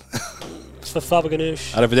Sean. Christ, Tim. It's for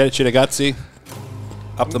Faberganoush. Arrivederci, ragazzi.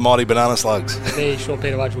 Up the mighty banana slugs. Me, Sean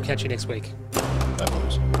Peter Wudge. We'll catch you next week. No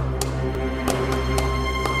worries.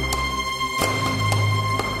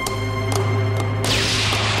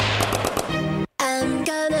 I'm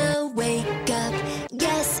gonna wake up,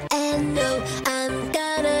 yes and no. I'm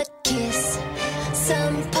gonna kiss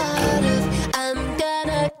some part of. I'm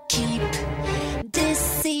gonna keep this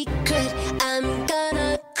secret. I'm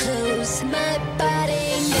gonna close my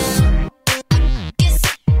body now. Guess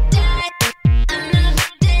die another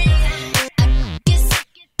day. Guess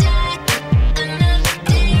die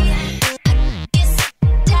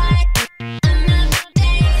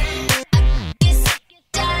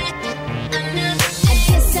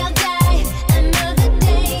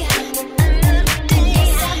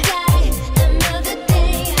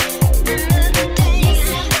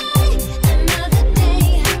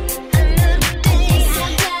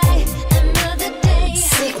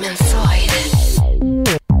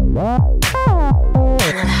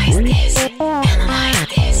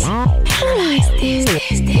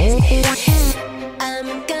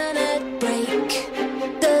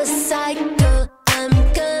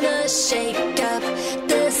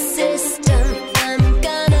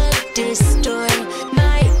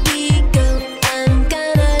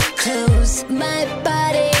it's my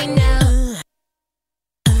body now.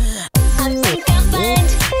 I think I'll find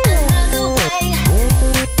another way.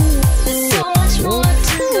 There's so much more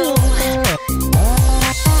to know.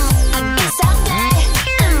 I guess I'll die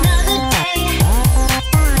another day.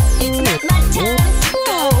 It's not my time to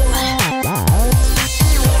go.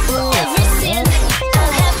 For every sin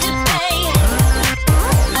I'll have to pay.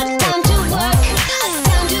 A time to work, a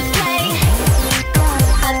time to play.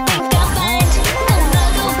 I think I'll find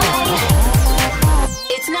another way.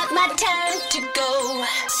 It's not my time to go.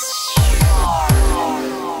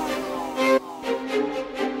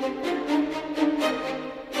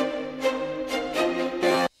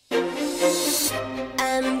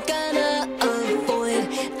 I'm gonna avoid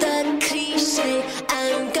the cliche.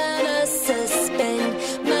 I'm gonna suspend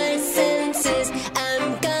my senses.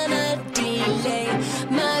 I'm gonna delay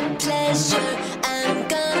my pleasure. I'm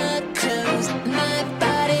gonna close my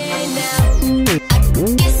body now. I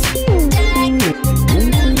guess I'll die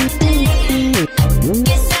another day.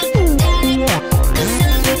 Guess I'll die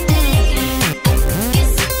another day. Guess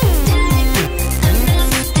I'll die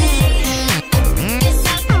another day. Guess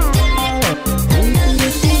I'll die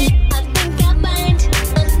another day. I think I'll find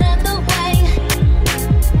another way.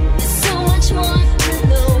 There's so much more to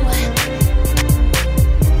know.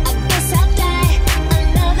 I guess I'll die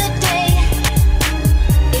another day.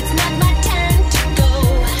 It's not my time to go.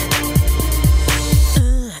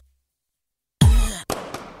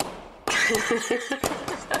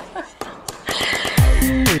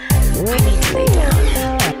 I need to lay down.